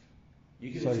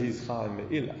 So he's Chaim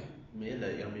Me'ila.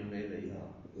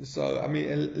 So,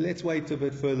 let's wait a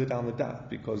bit further down the daf,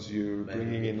 because you're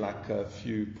bringing in like a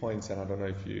few points, and I don't know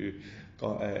if you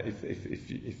got,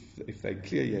 if they're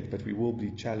clear yet, but we will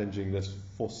be challenging this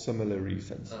for similar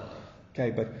reasons.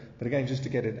 Okay, but again, just to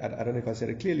get it, I don't know if I said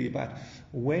it clearly, but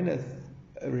when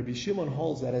Rabbi Shimon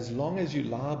holds that as long as you're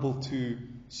liable to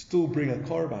still bring a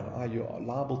korban, you're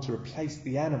liable to replace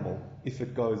the animal if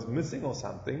it goes missing or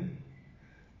something,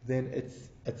 then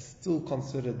it's still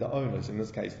considered the owner's, in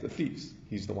this case the thief's.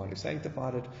 He's the one who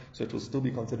sanctified it, so it will still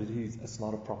be considered his. It's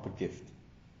not a proper gift.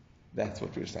 That's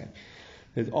what we're saying.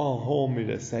 There's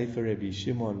Rabbi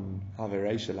Shimon.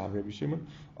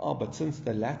 But since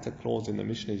the latter clause in the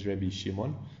Mishnah is Rabbi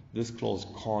Shimon, this clause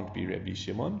can't be Rabbi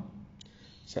Shimon.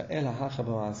 So we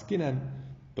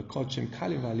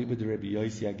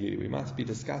must be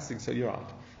discussing. So you're right.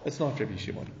 It's not Rabbi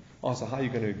Shimon. So how are you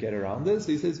going to get around this?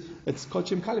 He says it's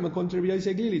Kochim Kalim according to Rabbi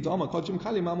Yossi Aglili. Dama Kochim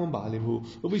Kalim Amun Baalim Hu.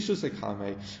 Rabbi Yossi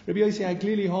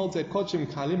Aglili holds that Kochim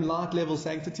Kalim, light level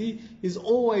sanctity, is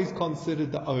always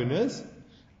considered the owner's,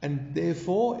 and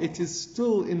therefore it is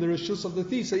still in the reshus of the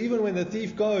thief. So even when the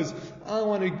thief goes, I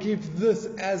want to give this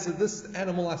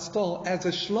animal I stole as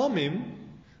a shlomim,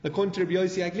 according to Rabbi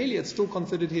Yossi Aglili, it's still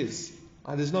considered his.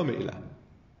 There's no me'ilah.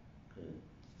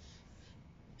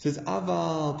 Says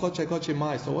Aval Kochai Kochim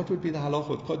Mai. So what would be the halacha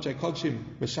with Kochai Kochim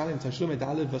Meshalim Tashlum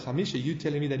Edalid v'Chamisha? You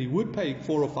telling me that he would pay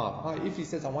 4 or 5? If he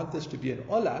says I want this to be an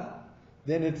olah,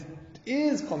 then it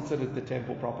is considered the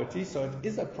temple property. So it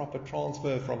is a proper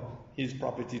transfer from his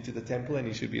property to the temple, and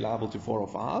he should be liable to 4 or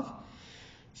 5.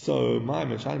 So my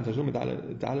Meshalim Tashlum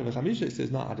Edalid v'Chamisha. It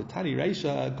says no. Adatani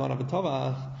Reisha Ganav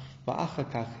Tovach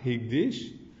v'Achakach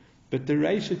hekdesh. But the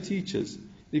Reisha teaches,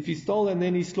 if he stole and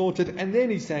then he slaughtered and then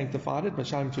he sanctified it, he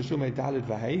pays dalid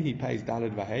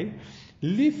vahei.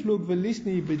 Liflug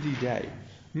velisni b'didei.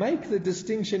 Make the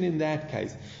distinction in that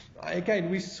case. Again,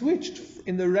 we switched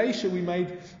in the Reisha. We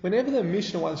made, whenever the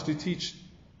Mishnah wants to teach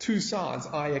two sides,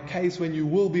 a case when you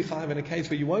will be chayav and a case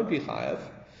where you won't be chayav,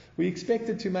 we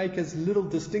expected to make as little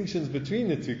distinctions between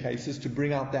the two cases to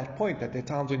bring out that point, that there are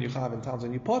times when you chayav and times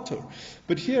when you potter.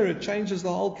 But here it changes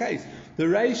the whole case. The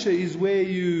Reisha is where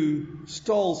you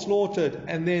stole, slaughtered,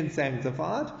 and then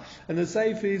sanctified. And the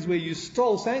Sefer is where you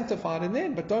stole, sanctified, and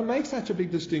then. But don't make such a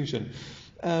big distinction.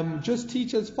 Just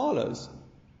teach as follows.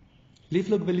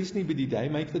 Liflug velisni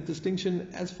b'didei, make the distinction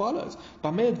as follows.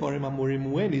 When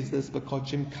is this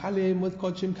b'kochim kalim with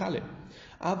kochim kalim?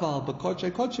 Aval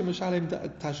b'kochai kochim mishalem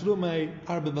tashlumei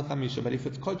arba v'chamisha. But if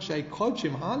it's kochai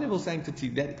kochim, high level sanctity,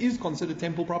 that is considered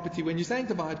temple property, when you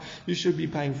sanctify it, you should be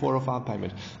paying 4 or 5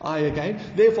 payment.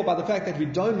 Therefore, by the fact that we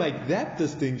don't make that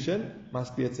distinction,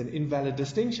 must be it's an invalid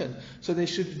distinction. So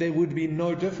there would be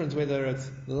no difference whether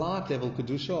it's light level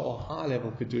kedusha or high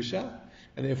level kedusha.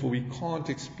 And therefore we can't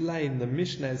explain the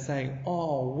Mishnah as saying,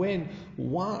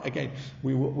 why? Again,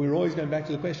 we're always going back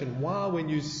to the question, why when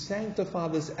you sanctify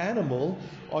this animal,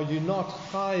 are you not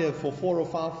higher for 4 or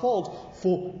 5 fold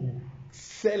for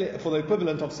the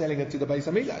equivalent of selling it to the Beis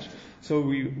HaMikdash? So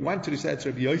we wanted to say it's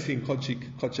Rabbi Yossi in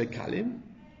Kochei Kalim,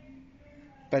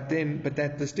 but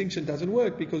that distinction doesn't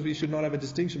work because we should not have a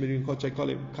distinction between Kochei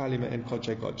Kalim and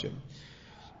Kochei Kochim.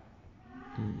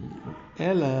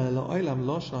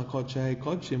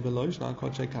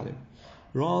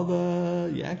 Rather,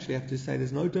 you actually have to say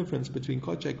there's no difference between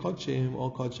Kochei Kochim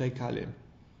or Kochei Kalim.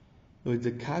 With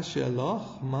the kasha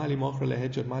loch, mali mochra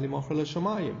lehedjot, mali mochra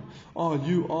leshamayim.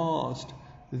 You asked,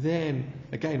 then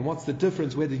again, what's the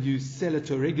difference whether you sell it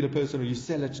to a regular person or you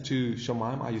sell it to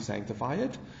shamayim? Are you sanctify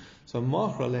it? So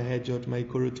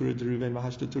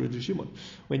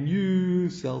when you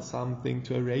sell something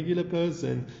to a regular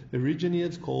person, originally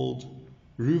it's called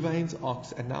Reuven's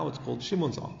ox, and now it's called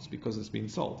Shimon's ox because it's been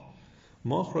sold.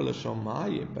 But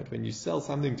when you sell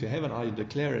something to heaven, you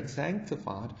declare it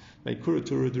sanctified. You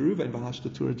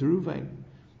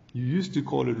used to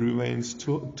call it Reuven's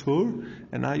tur,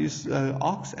 and now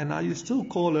ox, and now you still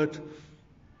call it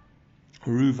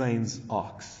Reuven's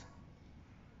ox.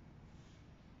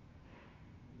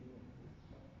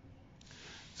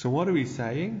 So what are we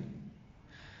saying?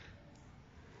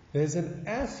 There's an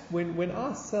aspect, when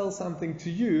I sell something to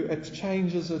you, it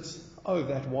changes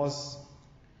that was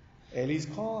Ellie's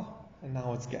car, and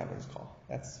now it's Gavin's car.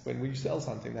 That's when we sell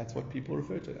something, that's what people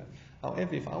refer to that.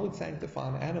 However, if I would sanctify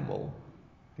an animal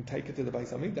and take it to the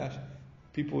Beis HaMikdash,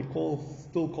 people would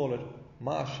still call it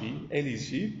my sheep, Ellie's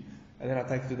sheep, and then I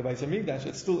take it to the Beis HaMikdash,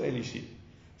 it's still Ellie's sheep.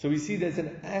 So we see there's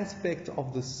an aspect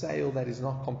of the sale that is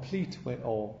not complete,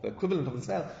 or the equivalent of the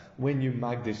sale, when you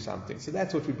magdish something. So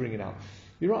that's what we're bringing out.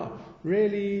 You're right.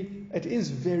 Really, it is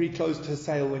very close to a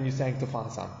sale when you sanctify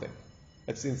something.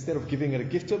 It's instead of giving it a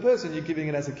gift to a person, you're giving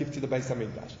it as a gift to the Beis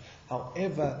HaMikdash.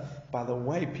 However, by the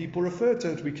way people refer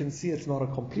to it, we can see it's not a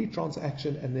complete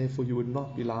transaction, and therefore you would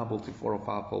not be liable to 4 or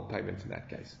 5 fold payment in that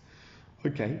case.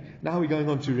 Okay, now we're going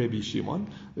on to Rabbi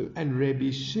Shimon. And Rabbi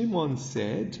Shimon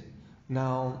said,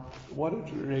 now, what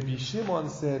did Rabbi Shimon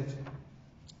said?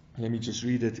 Let me just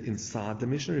read it inside the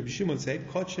Mishnah. Rabbi Shimon said,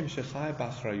 "Kodshim shechai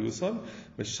b'achrayuson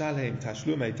mishalem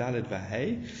tashlumei daled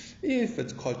v'hei." If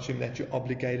it's kodshim that you're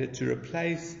obligated to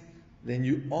replace, then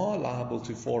you are liable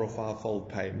to 4 or 5-fold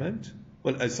payment.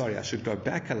 Well, sorry, I should go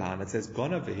back a line. It says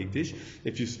gona v'hekdesh.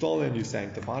 If you stole and you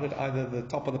sanctified it, either the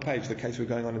top of the page, the case we're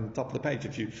going on in the top of the page.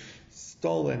 If you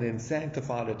stole and then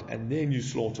sanctified it and then you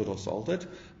slaughtered or sold it,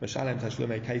 mishalem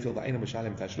tashlumei kefil v'eina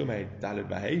mishalem tashlumei daled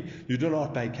v'hei. You do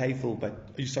not pay kefil,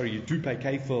 you do pay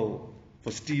kefil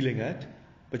for stealing it,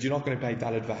 but you're not going to pay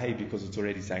daled v'hei because it's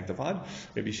already sanctified.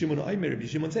 Rabbi Shimon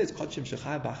says, kodshim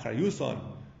shechai b'achrayuson.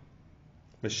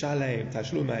 If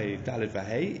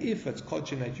it's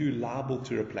kodshim that you're liable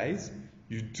to replace,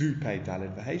 you do pay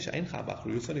daled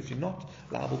v'hei. If you're not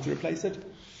liable to replace it,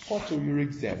 you're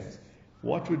exempt.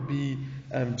 What would be,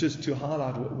 just to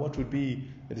highlight, what would be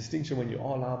the distinction when you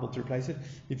are liable to replace it?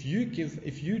 If you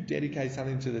dedicate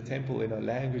something to the temple in a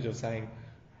language of saying,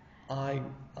 I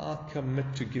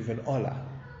commit to give an olah,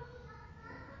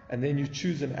 and then you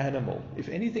choose an animal. If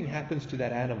anything happens to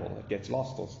that animal, it gets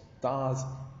lost or dies,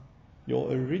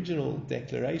 your original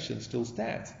declaration still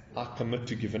stands. I commit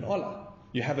to give an olah.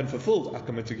 You haven't fulfilled I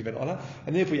commit to give an olah,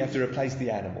 and therefore you have to replace the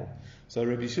animal. So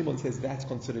Rabbi Shimon says that's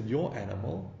considered your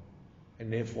animal,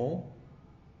 and therefore,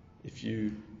 if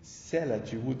you sell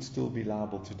it, you would still be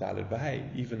liable to daled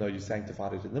v'hei, even though you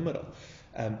sanctified it in the middle.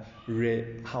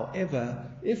 However,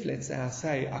 if let's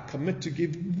say I commit to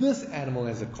give this animal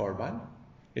as a korban,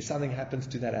 if something happens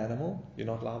to that animal, you're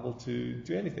not liable to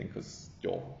do anything because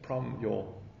your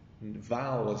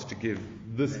vow was to give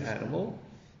this animal,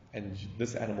 and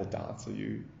this animal died, so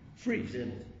you're free.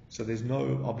 So there's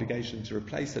no obligation to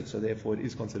replace it, so therefore it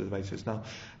is considered basis.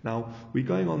 Now we're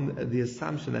going on the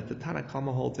assumption that the Tanna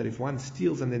Kama holds that if one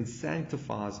steals and then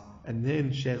sanctifies and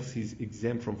then shechs, he's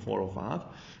exempt from 4 or 5,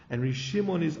 and Rabbi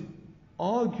Shimon is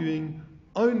arguing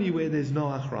only where there's no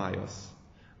achrayos.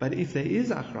 But if there is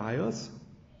achrayos,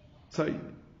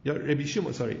 Rabbi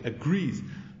Shimon agrees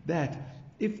that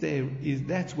if there is,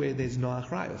 that's where there's no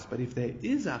achrayos. But if there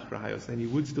is achrayos, then he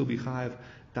would still be chayav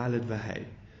daled v'hei.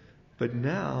 But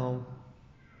now,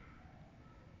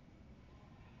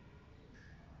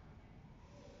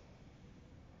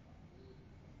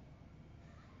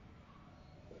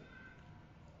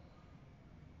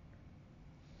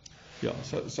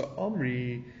 so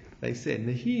Omri, they said,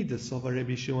 Nahi the Sova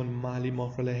Rabbi Shimon Mali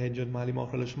Mochel Hejad Mali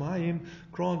Mochel Shmaim.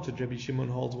 Granted, Rabbi Shimon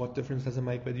holds what difference does it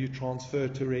make whether you transfer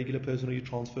to a regular person or you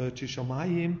transfer to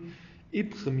Shamayim.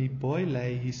 Ibchemi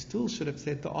Boile, he still should have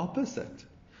said the opposite.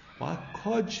 Why?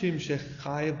 Kodshim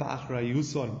Shechai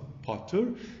Ba'achrayuson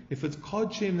Potter. If it's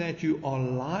Kodshim that you are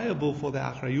liable for the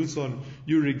Achrayuson,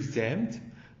 you're exempt.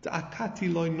 The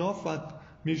Akati Loi Nofat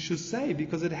Mishusei,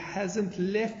 because it hasn't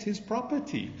left his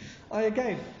property.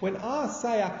 When I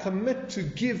say I commit to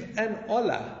give an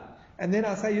olah, and then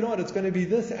I say, you know what, it's going to be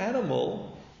this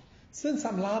animal, since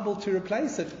I'm liable to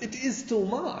replace it, it is still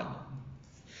mine.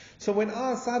 So when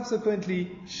I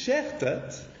subsequently shecht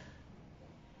it,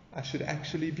 I should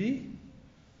actually be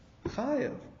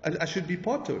chayav. I should be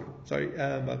potter. Sorry,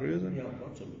 potter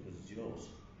because it's yours.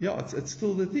 Yeah, it's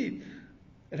still the deed.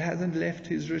 It hasn't left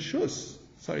his reshus.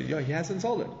 Sorry, he hasn't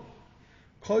sold it.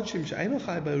 Kodshim she'eino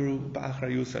chayav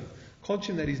ba'achrayusan.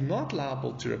 Kodshim that he's not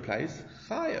liable to replace,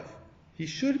 chayav. He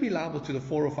should be liable to the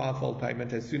 4 or 5-fold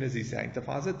payment as soon as he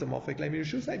sanctifies it, the mofek le'mi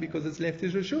reshusay, because it's left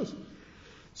his reshus.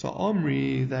 So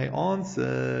Omri, they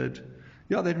answered,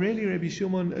 that really Rabbi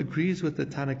Shimon agrees with the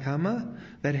Tanna Kama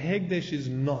that hekdesh is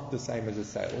not the same as a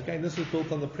sale. Okay, and this was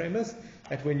built on the premise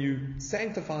that when you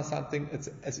sanctify something, it's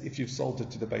as if you've sold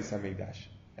it to the Beis Hamikdash,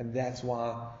 and that's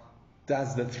why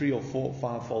does the 4 or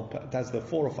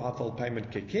 5-fold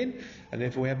payment kick in, and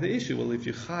therefore we have the issue. Well, if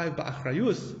you chayav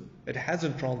ba'achrayus, it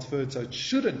hasn't transferred, so it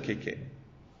shouldn't kick in.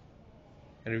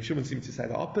 And Rabbi Shimon seems to say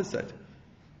the opposite.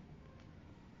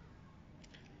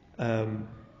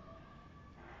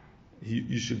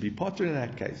 You should be potter in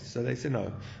that case. So they say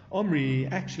no. Omri,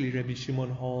 actually Rabbi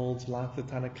Shimon holds like the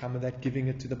Tanna Kama that giving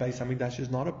it to the Beis Hamikdash is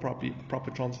not a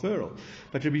proper transferal.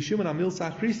 But Rabbi Shimon Amil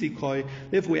Sachrisi Koi,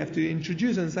 therefore we have to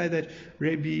introduce and say that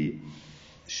Rabbi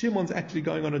Shimon's actually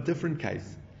going on a different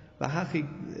case.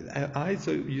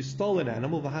 So you stole an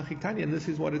animal, and this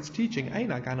is what it's teaching.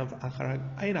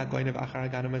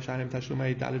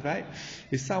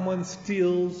 If someone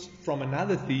steals from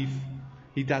another thief,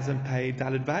 he doesn't pay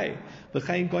daled v'hei.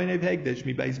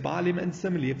 And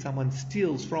similarly, if someone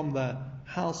steals from the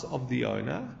house of the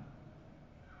owner,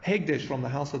 hekdesh from the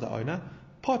house of the owner,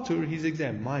 potter, he's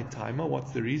exempt. My timer,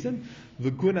 what's the reason?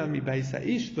 V'guna mi beis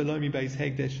ha'ish v'lo mi beis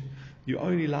hekdesh. You're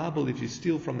only liable if you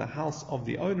steal from the house of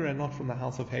the owner and not from the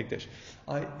house of hekdesh.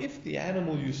 If the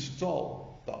animal you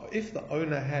stole, if the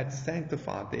owner had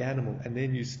sanctified the animal and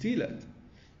then you steal it,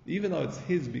 even though it's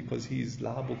his because he's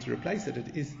liable to replace it,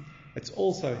 it's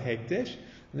also hekdesh,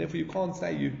 and therefore you can't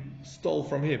say you stole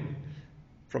from him,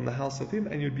 from the house of him,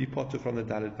 and you'd be potter from the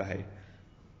dalit v'hei.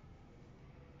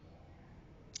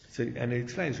 So, and it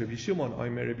explains, Rabbi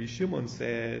Shimon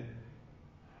said,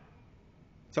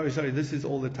 sorry, this is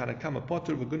all the Tanakama.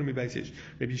 Potter v'gunami beisish.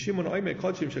 Rabbi Shimon oimer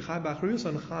kodshim shechai b'achriyus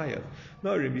on chayav.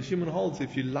 No, Rabbi Shimon holds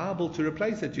if you're liable to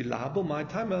replace it, you're liable. My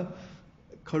timer,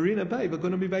 karina bay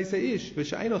v'gunami beiseish.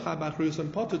 V'sheino chai b'achriyus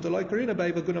on potter deloi karina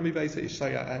bay v'gunami beiseish.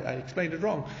 Sorry, I explained it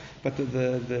wrong, but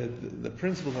the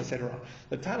principles I said wrong.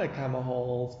 The Tanakama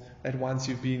holds that once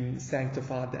you've been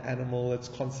sanctified the animal, it's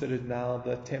considered now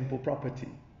the temple property,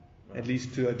 at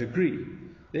least to a degree.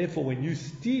 Therefore, when you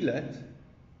steal it,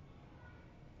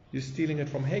 you're stealing it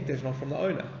from hekdesh, not from the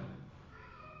owner.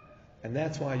 And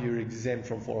that's why you're exempt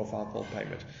from 4 or 5-fold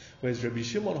payment. Whereas Rabbi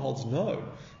Shimon holds no.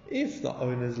 If the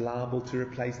owner is liable to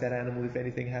replace that animal if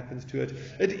anything happens to it,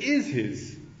 it is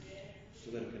his.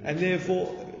 And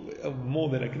therefore, more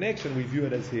than a connection, we view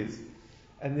it as his.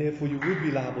 And therefore you would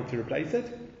be liable to replace it.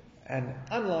 And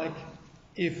unlike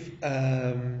if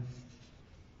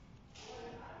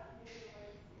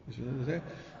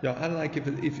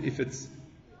if it's,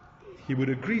 he would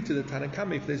agree to the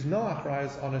Tanakama, if there's no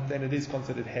achrayas on it, then it is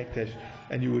considered hekdesh,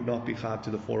 and you would not be chayav to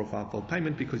the 4 or 5-fold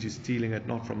payment because you're stealing it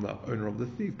not from the owner of the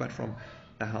thief, but from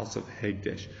the house of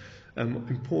hekdesh.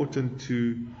 Important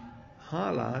to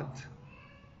highlight,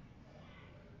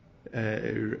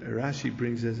 Rashi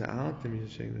brings this out. Let me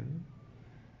just check that.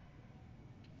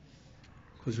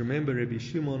 Because remember, Rabbi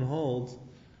Shimon holds.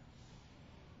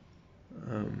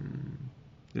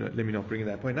 Let me not bring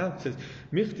that point now. It says,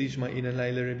 "Michdish ma'ina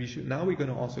leila Rabbi Shimon." Now we're going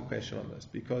to ask a question on this,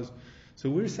 because so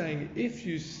we're saying if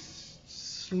you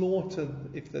slaughter,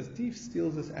 if the thief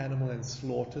steals this animal and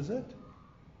slaughters it,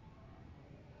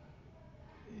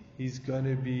 he's going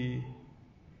to be,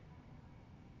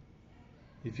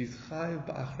 if he's chayav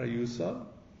ba'achrayusa,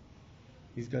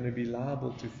 he's going to be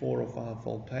liable to 4 or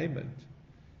 5-fold payment.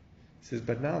 He says,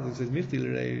 but now it says,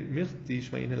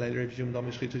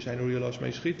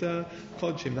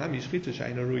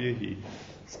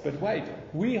 but wait,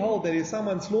 we hold that if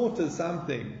someone slaughters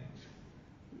something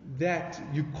that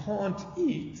you can't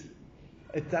eat,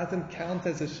 it doesn't count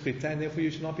as a shchita, and therefore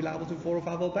you should not be liable to 4 or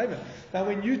 5-fold payment. Now,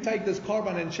 when you take this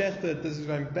korban and shecht it, this is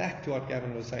going back to what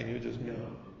Gavin was saying. You just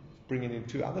bringing in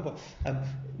 2 other.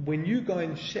 When you go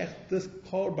and shecht this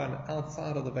korban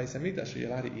outside of the Beis Hamikdash, are you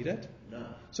allowed to eat it? No.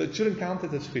 So it shouldn't count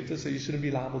as a shchita, so you shouldn't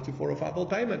be liable to 4 or 5-fold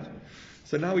payment.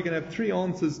 So now we're going to have 3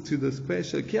 answers to this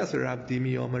question. So Rav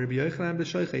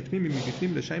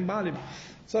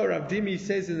Dimi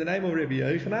says in the name of Rabbi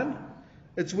Yochanan,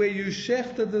 it's where you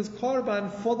shechted this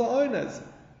korban for the owners.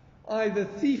 The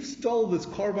thief stole this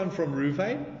korban from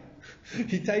Reuven,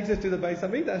 he takes it to the Beis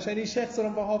Hamikdash and he shechts it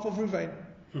on behalf of Reuven.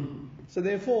 So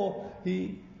therefore,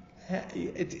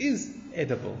 it is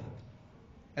edible.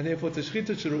 And therefore it's a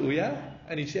shchita sheru'uya,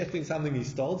 and he's shechting something he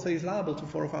stole, so he's liable to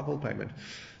 4 or 5-fold payment.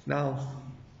 Now,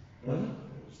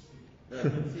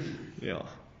 yeah,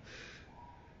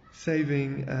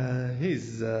 saving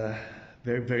is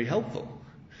very, very helpful.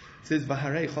 It says,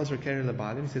 Vaharei chosra keren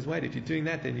lebalim. He says, wait, if you're doing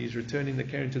that, then he's returning the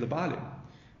keren to the balim.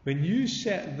 When you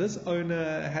shech, this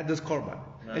owner had this korban,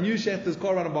 and you shech this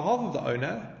korban on behalf of the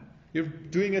owner, you're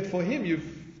doing it for him.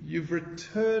 You've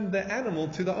returned the animal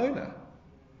to the owner,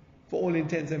 for all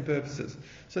intents and purposes.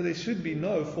 So there should be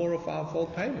no 4 or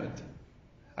 5-fold payment.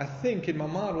 I think in my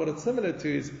mind what it's similar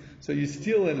to is, so you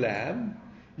steal a lamb,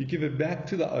 you give it back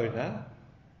to the owner,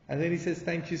 and then he says,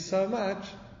 thank you so much,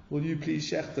 will you please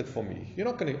shecht it for me? You're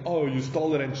not going to, you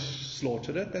stole it and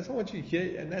slaughtered it. That's not what you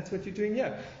hear, and that's what you're doing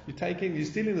here. You're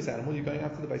stealing this animal, you're going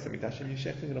up to the Beis Hamikdash, and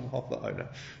you're shechting it on behalf of the owner.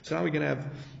 So now we're going to have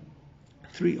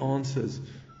 3 answers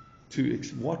to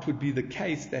what would be the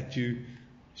case that you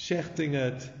shechting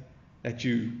it, that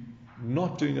you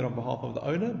not doing it on behalf of the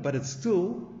owner, but it's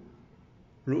still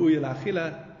ru'uya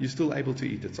la'achila, you're still able to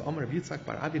eat it. So Rav Yitzchak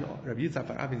bar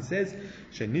Avin says,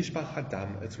 she'nishpach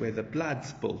hadam, it's where the blood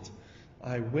spilt.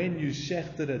 When you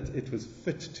shechted it, it was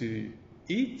fit to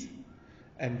eat,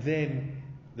 and then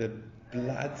the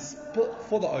blood spilt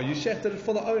for the owner. You shechted it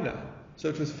for the owner, so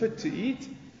it was fit to eat,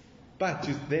 but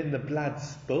then the blood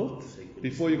spilt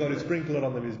before you got to sprinkle it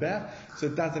on the mizbeach, so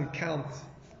it doesn't count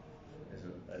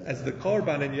as the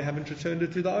korban, and you haven't returned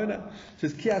it to the owner. So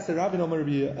it's Kiyas Rabin Omer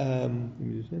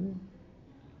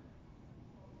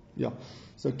Yeah.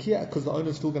 So Kia, because the owner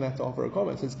is still going to have to offer a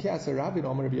korban. It says Kia so Rabin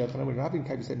Omer Rabbi Yochanan. When Rabin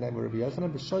came, he said name of Rabbi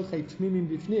Yochanan. B'shoichay tmimim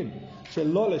bifnim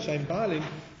shelo l'shem balim.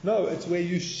 No, it's where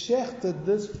you shechted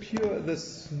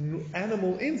this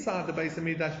animal inside the Beis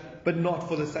Hamikdash, but not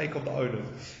for the sake of the owners.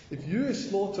 If you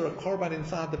slaughter a korban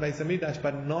inside the Beis Hamikdash,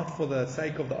 but not for the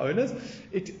sake of the owners,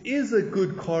 it is a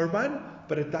good korban,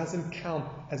 but it doesn't count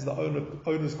as the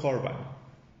owner's korban.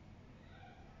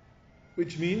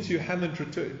 Which means you haven't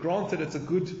returned. Granted, it's a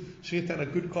good shechita and a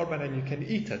good korban, and you can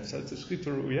eat it, so it's a shechita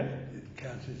ru'ya. It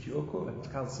counts as your korban.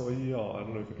 It counts, so yeah, I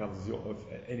don't know if it counts as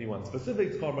anyone's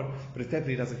specific korban, but it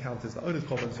definitely doesn't count as the owner's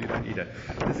korban, so you don't eat it.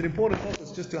 There's an important point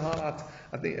just to highlight.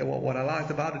 I think what I liked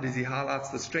about it is he highlights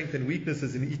the strength and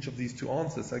weaknesses in each of these two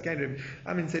answers. So again,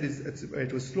 Amin said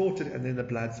it was slaughtered and then the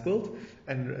blood spilled,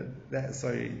 and Rav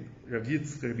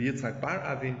Yitzchak Bar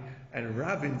Avin and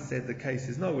Ravin said the case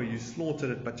is no, where you slaughtered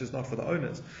it but just not for the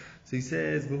owners. So he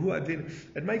says,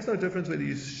 it makes no difference whether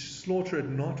you slaughter it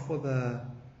not for the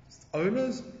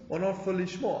owners or not for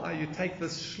lishmo. You take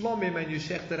this shlomim and you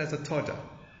shecht it as a toda.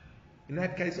 In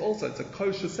that case also, it's a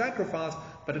kosher sacrifice,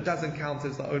 but it doesn't count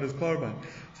as the owner's korban.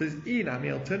 So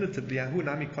alternatively,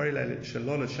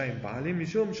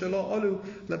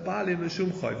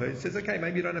 it says, okay,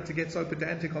 maybe you don't have to get so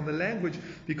pedantic on the language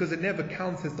because it never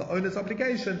counts as the owner's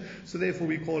obligation, so therefore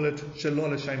we call it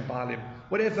shelo l'shem balim.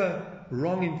 Whatever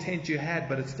wrong intent you had,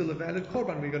 but it's still a valid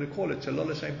korban, we're going to call it shelo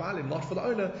l'shem balim, not for the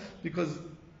owner, because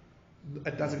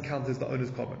it doesn't count as the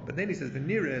owner's korban. But then he says,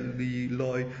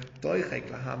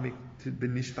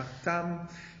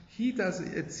 he does.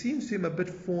 It seems to him a bit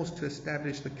forced to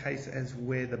establish the case as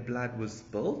where the blood was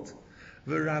spilt.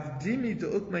 We'll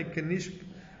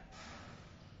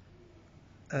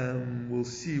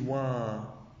see why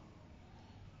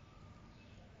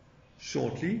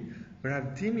shortly. Rav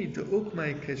Dimi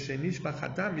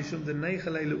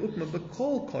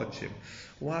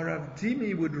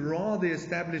would rather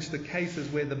establish the cases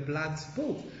where the blood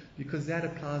spilled, because that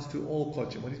applies to all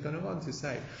kochim. What he's going on to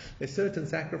say, there's certain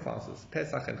sacrifices,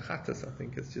 Pesach and Chattas, I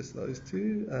think it's just those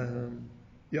two.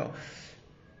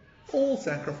 All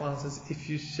sacrifices, if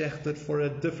you shecht it for a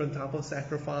different type of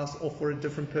sacrifice or for a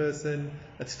different person,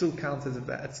 it still counts as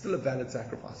it's still a valid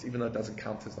sacrifice, even though it doesn't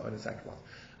count as the owner's sacrifice.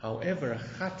 However, a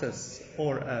Chattas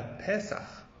or a Pesach,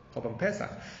 Korban Pesach,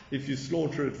 if you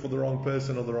slaughter it for the wrong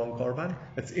person or the wrong korban,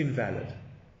 it's invalid.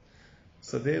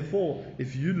 So therefore,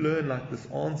 if you learn like this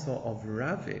answer of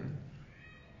Ravin,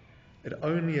 it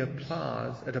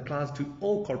applies to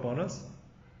all korbanos,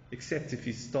 except if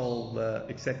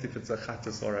except if it's a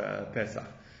Chattas or a Pesach.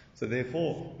 So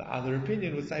therefore, the other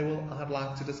opinion would say, well, I'd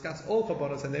like to discuss all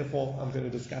korbanos, and therefore I'm going to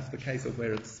discuss the case of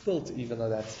where it's spilt, even though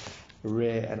that's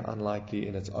rare and unlikely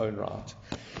in its own right.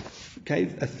 Okay,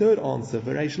 a third answer,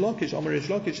 Reish Lakish, Amar Reish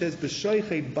Lakish says,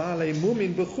 B'shoichet ba'alei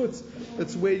mumin b'chutz.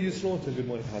 It's where you slaughter. Good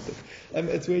morning, Hassan.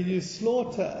 It's where you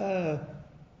slaughter a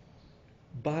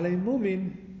ba'alei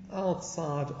mumin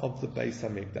outside of the Beis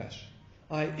Hamikdash.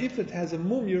 If it has a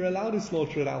mum, you're allowed to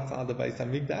slaughter it outside the Beis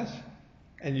Hamikdash,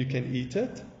 and you can eat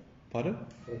it. Pardon?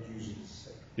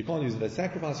 You can't use it as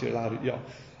sacrifice. You're allowed to,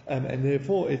 and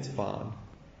therefore it's fine.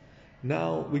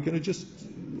 Now we're going to just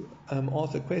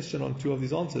ask a question on two of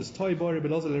these answers. Rabbi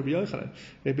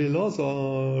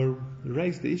Elazar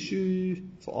raised the issue,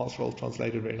 so Arshal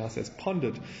translated very nice as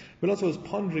pondered. Rabbi Elazar was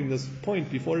pondering this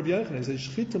point before Rabbi Yochanan. He says,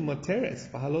 Shchita materes,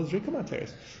 v'halos rika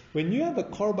materes. When you have a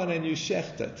korban and you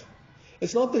shecht it,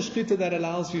 it's not the shchita that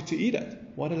allows you to eat it.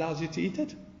 What allows you to eat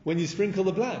it? When you sprinkle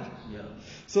the blood. Yeah.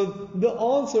 So the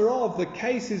answer of the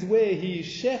case is where he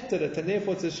shechted it, and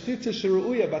therefore it's a shchita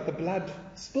sheru'uya, but the blood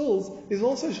spills, is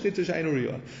also shchita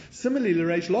she'enu'uya. Similarly,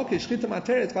 Reish Lakish, shchita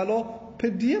materes, v'alo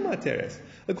pedia materes.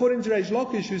 According to Reish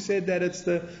Lakish, who said that it's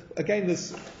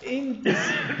this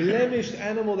blemished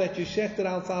animal that you shechted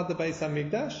outside the Beis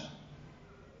Hamikdash,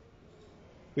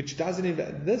 which doesn't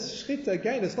even, this shchita,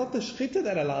 again, it's not the shchita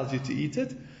that allows you to eat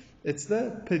it, it's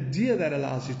the pedia that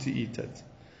allows you to eat it.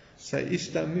 So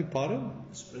ishtami, pardon?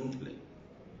 Sprinkling.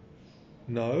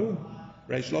 No.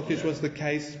 Reish Lakish was the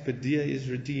case, pedia is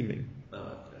redeeming.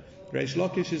 Reish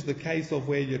Lakish is the case of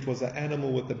where it was an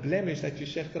animal with a blemish that you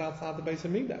shechted outside the Beis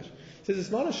Hamikdash. It says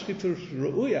it's not a shchita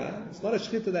ru'uya, it's not a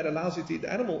shchita that allows you to eat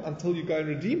the animal until you go and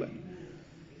redeem it.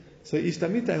 So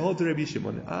Ishtamita hold to Rabbi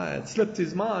Shimon. It slipped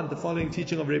his mind the following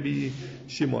teaching of Rabbi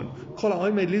Shimon.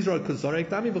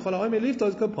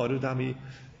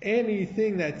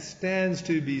 Anything that stands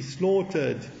to be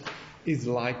slaughtered is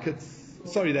like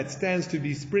that stands to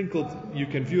be sprinkled, you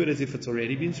can view it as if it's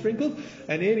already been sprinkled,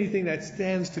 and anything that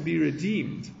stands to be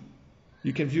redeemed,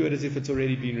 you can view it as if it's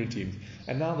already been redeemed.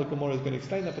 And now the Gemara is going to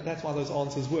explain that, but that's why those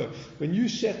answers were. When you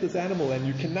shecht this animal and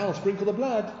you can now sprinkle the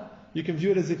blood, you can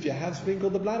view it as if you have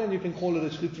sprinkled the blood, and you can call it a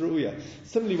shchit ru'ya.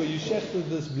 Similarly, when you shechted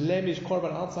this blemish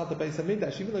korban outside the Beis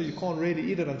Hamikdash, even though you can't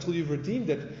really eat it until you've redeemed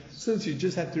it, since you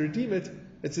just have to redeem it,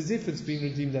 it's as if it's been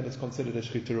redeemed and it's considered a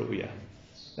shchit ru'ya.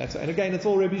 And again, it's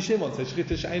all Rabbi Shimon. So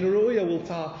shchita she'ein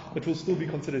ru'ya it will still be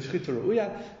considered shchita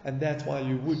ru'ya, and that's why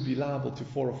you would be liable to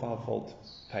 4 or 5-fold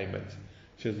payment.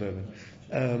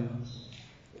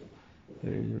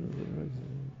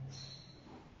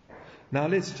 Now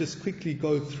let's just quickly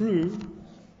go through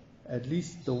at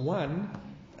least the one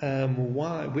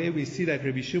where we see that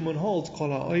Rabbi Shimon holds kol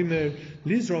ha'omer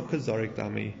lizrok kazorik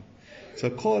dami. So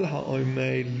kol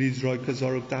ha'omer lizrok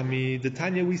kazorik dami. The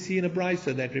Tanya we see in a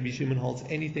brisa that Rabbi Shimon holds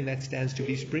anything that stands to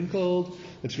be sprinkled,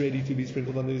 it's ready to be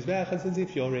sprinkled on the mizbeach, and since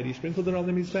if you already sprinkled it on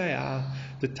the mizbeach,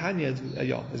 the Tanya,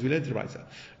 as we learned in the brisa,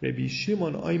 Rabbi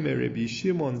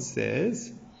Shimon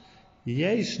says,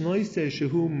 Yesh noiser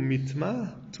shehu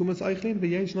mitma tumas eichlin,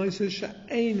 veyesh noiser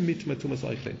she'ein mitma tumas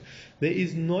eichlin. There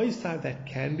is noiser that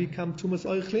can become tumas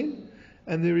eichlin,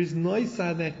 and there is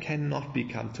noiser that cannot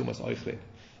become tumas eichlin.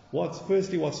 What's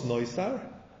noiser?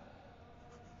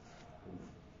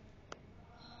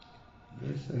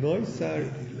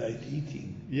 Noiser, like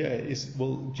eating.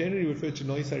 Generally referred to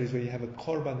noiser is where you have a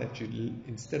korban that you,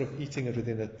 instead of eating it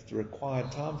within the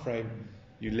required time frame,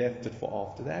 you left it for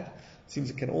after that. It seems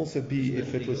it can also be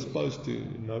if it was supposed to,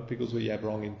 pickles where you have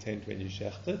wrong intent when you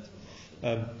shecht it.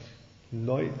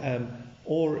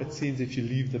 Or it seems if you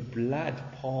leave the blood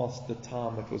past the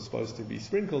time it was supposed to be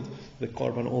sprinkled, the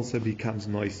korban also becomes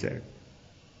noiser.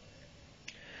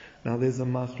 Now there's a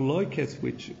machloket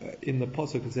which in the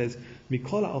pasuk it says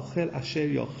mikol ochel asher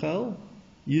yochel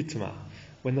yitma.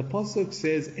 When the pasuk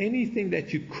says anything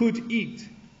that you could eat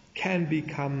can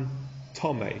become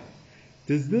tomei,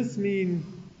 does this mean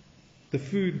the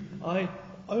food?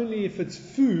 Only if it's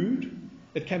food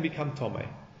it can become tomei.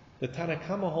 The Tanna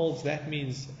Kama holds that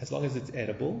means as long as it's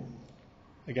edible.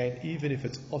 Again, even if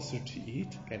it's osur to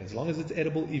eat. Again, as long as it's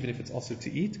edible, even if it's osur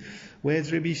to eat.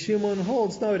 Whereas Rabbi Shimon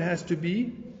holds, no, it has to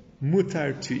be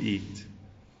mutar to eat.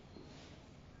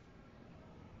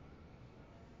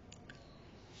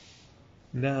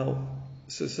 Now,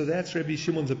 so that's Rabbi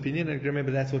Shimon's opinion, and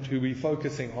remember that's what we're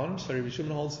focusing on. So Rabbi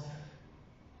Shimon holds,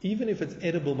 even if it's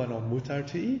edible but not mutar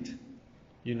to eat,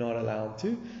 you're not allowed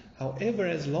to. However,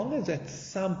 as long as at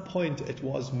some point it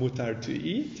was mutar to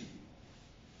eat,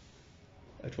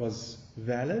 it was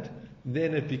valid,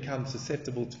 then it becomes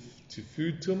susceptible to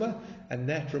food tumah, and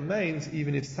that remains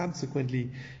even if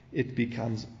subsequently it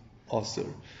becomes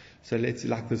osur. So let's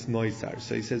like this noisar.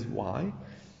 So he says why?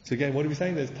 So again, what are we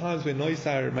saying? There's times when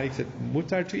noisar makes it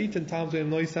mutar to eat, and times when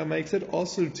noisar makes it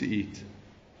osur to eat.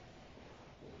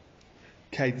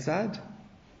 Keitzad,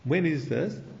 when is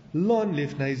this? Lon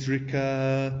lifnei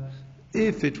zrika.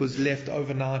 If it was left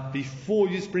overnight before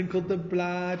you sprinkled the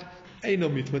blood, eino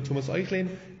mitma tumas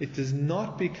eichlin, it does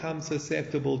not become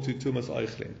susceptible to tumas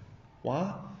eichlin.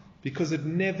 Why? Because it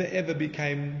never ever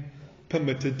became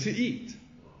permitted to eat.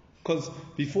 Because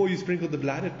before you sprinkled the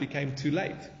blood, it became too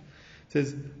late. It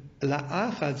says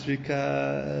la'achad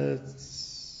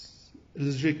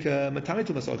zrika matami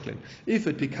tumas eichlin. If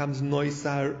it becomes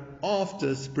noisar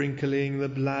after sprinkling the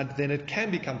blood, then it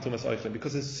can become tumas eichlin.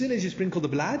 Because as soon as you sprinkle the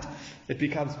blood, it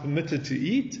becomes permitted to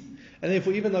eat. And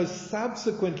therefore, even though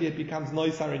subsequently it becomes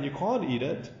noisar and you can't eat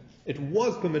it, it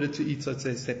was permitted to eat, so it's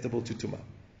susceptible to tumah.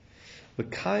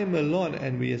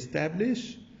 And we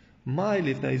establish my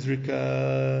lifnei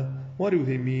zrika. What do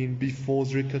we mean before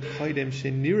zrika? Chaydem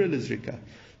shenira lezrika.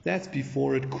 That's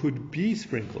before it could be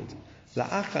sprinkled.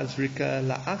 La'acha zrika,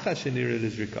 la'acha shenira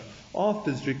lezrika.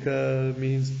 After zrika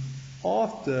means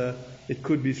after it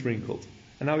could be sprinkled.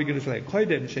 And now we're going to say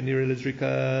chaydem shenira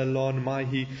lezrika lon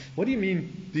mahi. What do you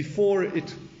mean before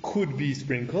it could be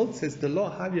sprinkled? It says the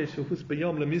law havya shehus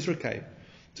b'yom lemizrakei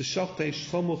to shachtei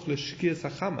shamuch l'shkia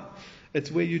sachama. It's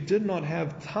where you did not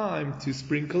have time to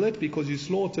sprinkle it because you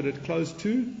slaughtered it close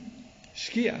to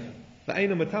shkia. The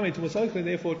eino matami tumas eichlin,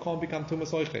 therefore it can't become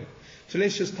tumas eichlin. So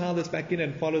let's just tie this back in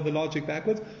and follow the logic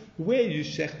backwards. Where you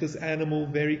shech this animal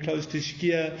very close to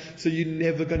shkia, so you're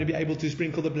never going to be able to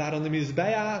sprinkle the blood on the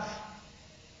mizbeach.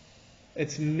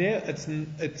 It's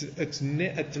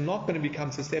not going to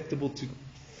become susceptible to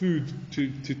food to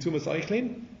tumas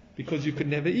eichlin because you could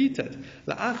never eat it.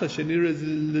 La'acha shenira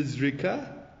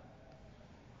lezrika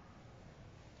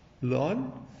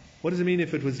lon. What does it mean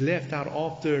if it was left out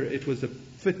after it was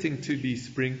fitting to be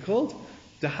sprinkled?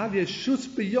 Dehavya shus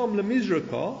b'yom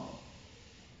lemizraka.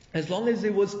 As long as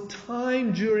there was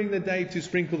time during the day to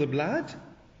sprinkle the blood,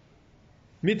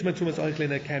 mitma tumas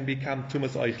eichlin, it can become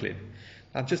tumas eichlin.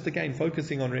 Now, just again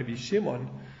focusing on Rabbi Shimon,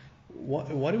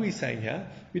 what are we saying here?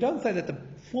 We don't say that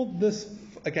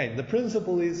the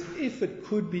principle is if it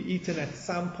could be eaten at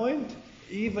some point,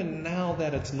 even now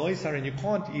that it's noisar and you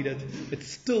can't eat it, it's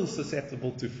still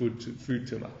susceptible to food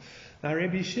tumah. Now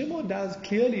Rabbi Shimon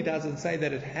clearly doesn't say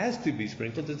that it has to be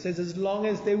sprinkled. It says as long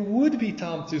as there would be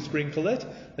time to sprinkle it,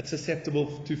 it's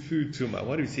susceptible to food tumah.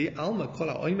 What do we see? Alma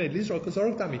kola oimed lizra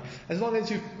kazorok dami. As long as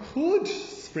you could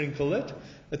sprinkle it,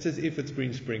 it's as if it's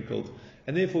been sprinkled.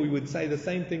 And therefore we would say the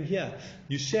same thing here.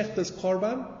 You shech this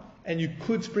korban and you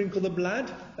could sprinkle the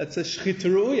blood, it's a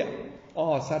shchitaruya.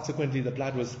 Subsequently the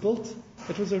blood was spilt.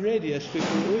 It was already a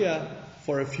shchitaruya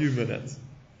for a few minutes.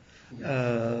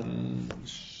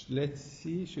 Let's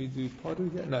see, should we do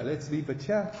Padu here? No, let's leave it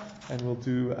here and we'll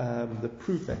do the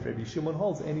proof that Rabbi Shimon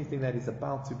holds. Anything that is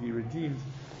about to be redeemed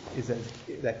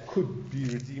that could be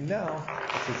redeemed now,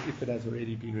 it's as if it has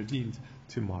already been redeemed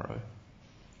tomorrow.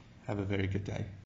 Have a very good day.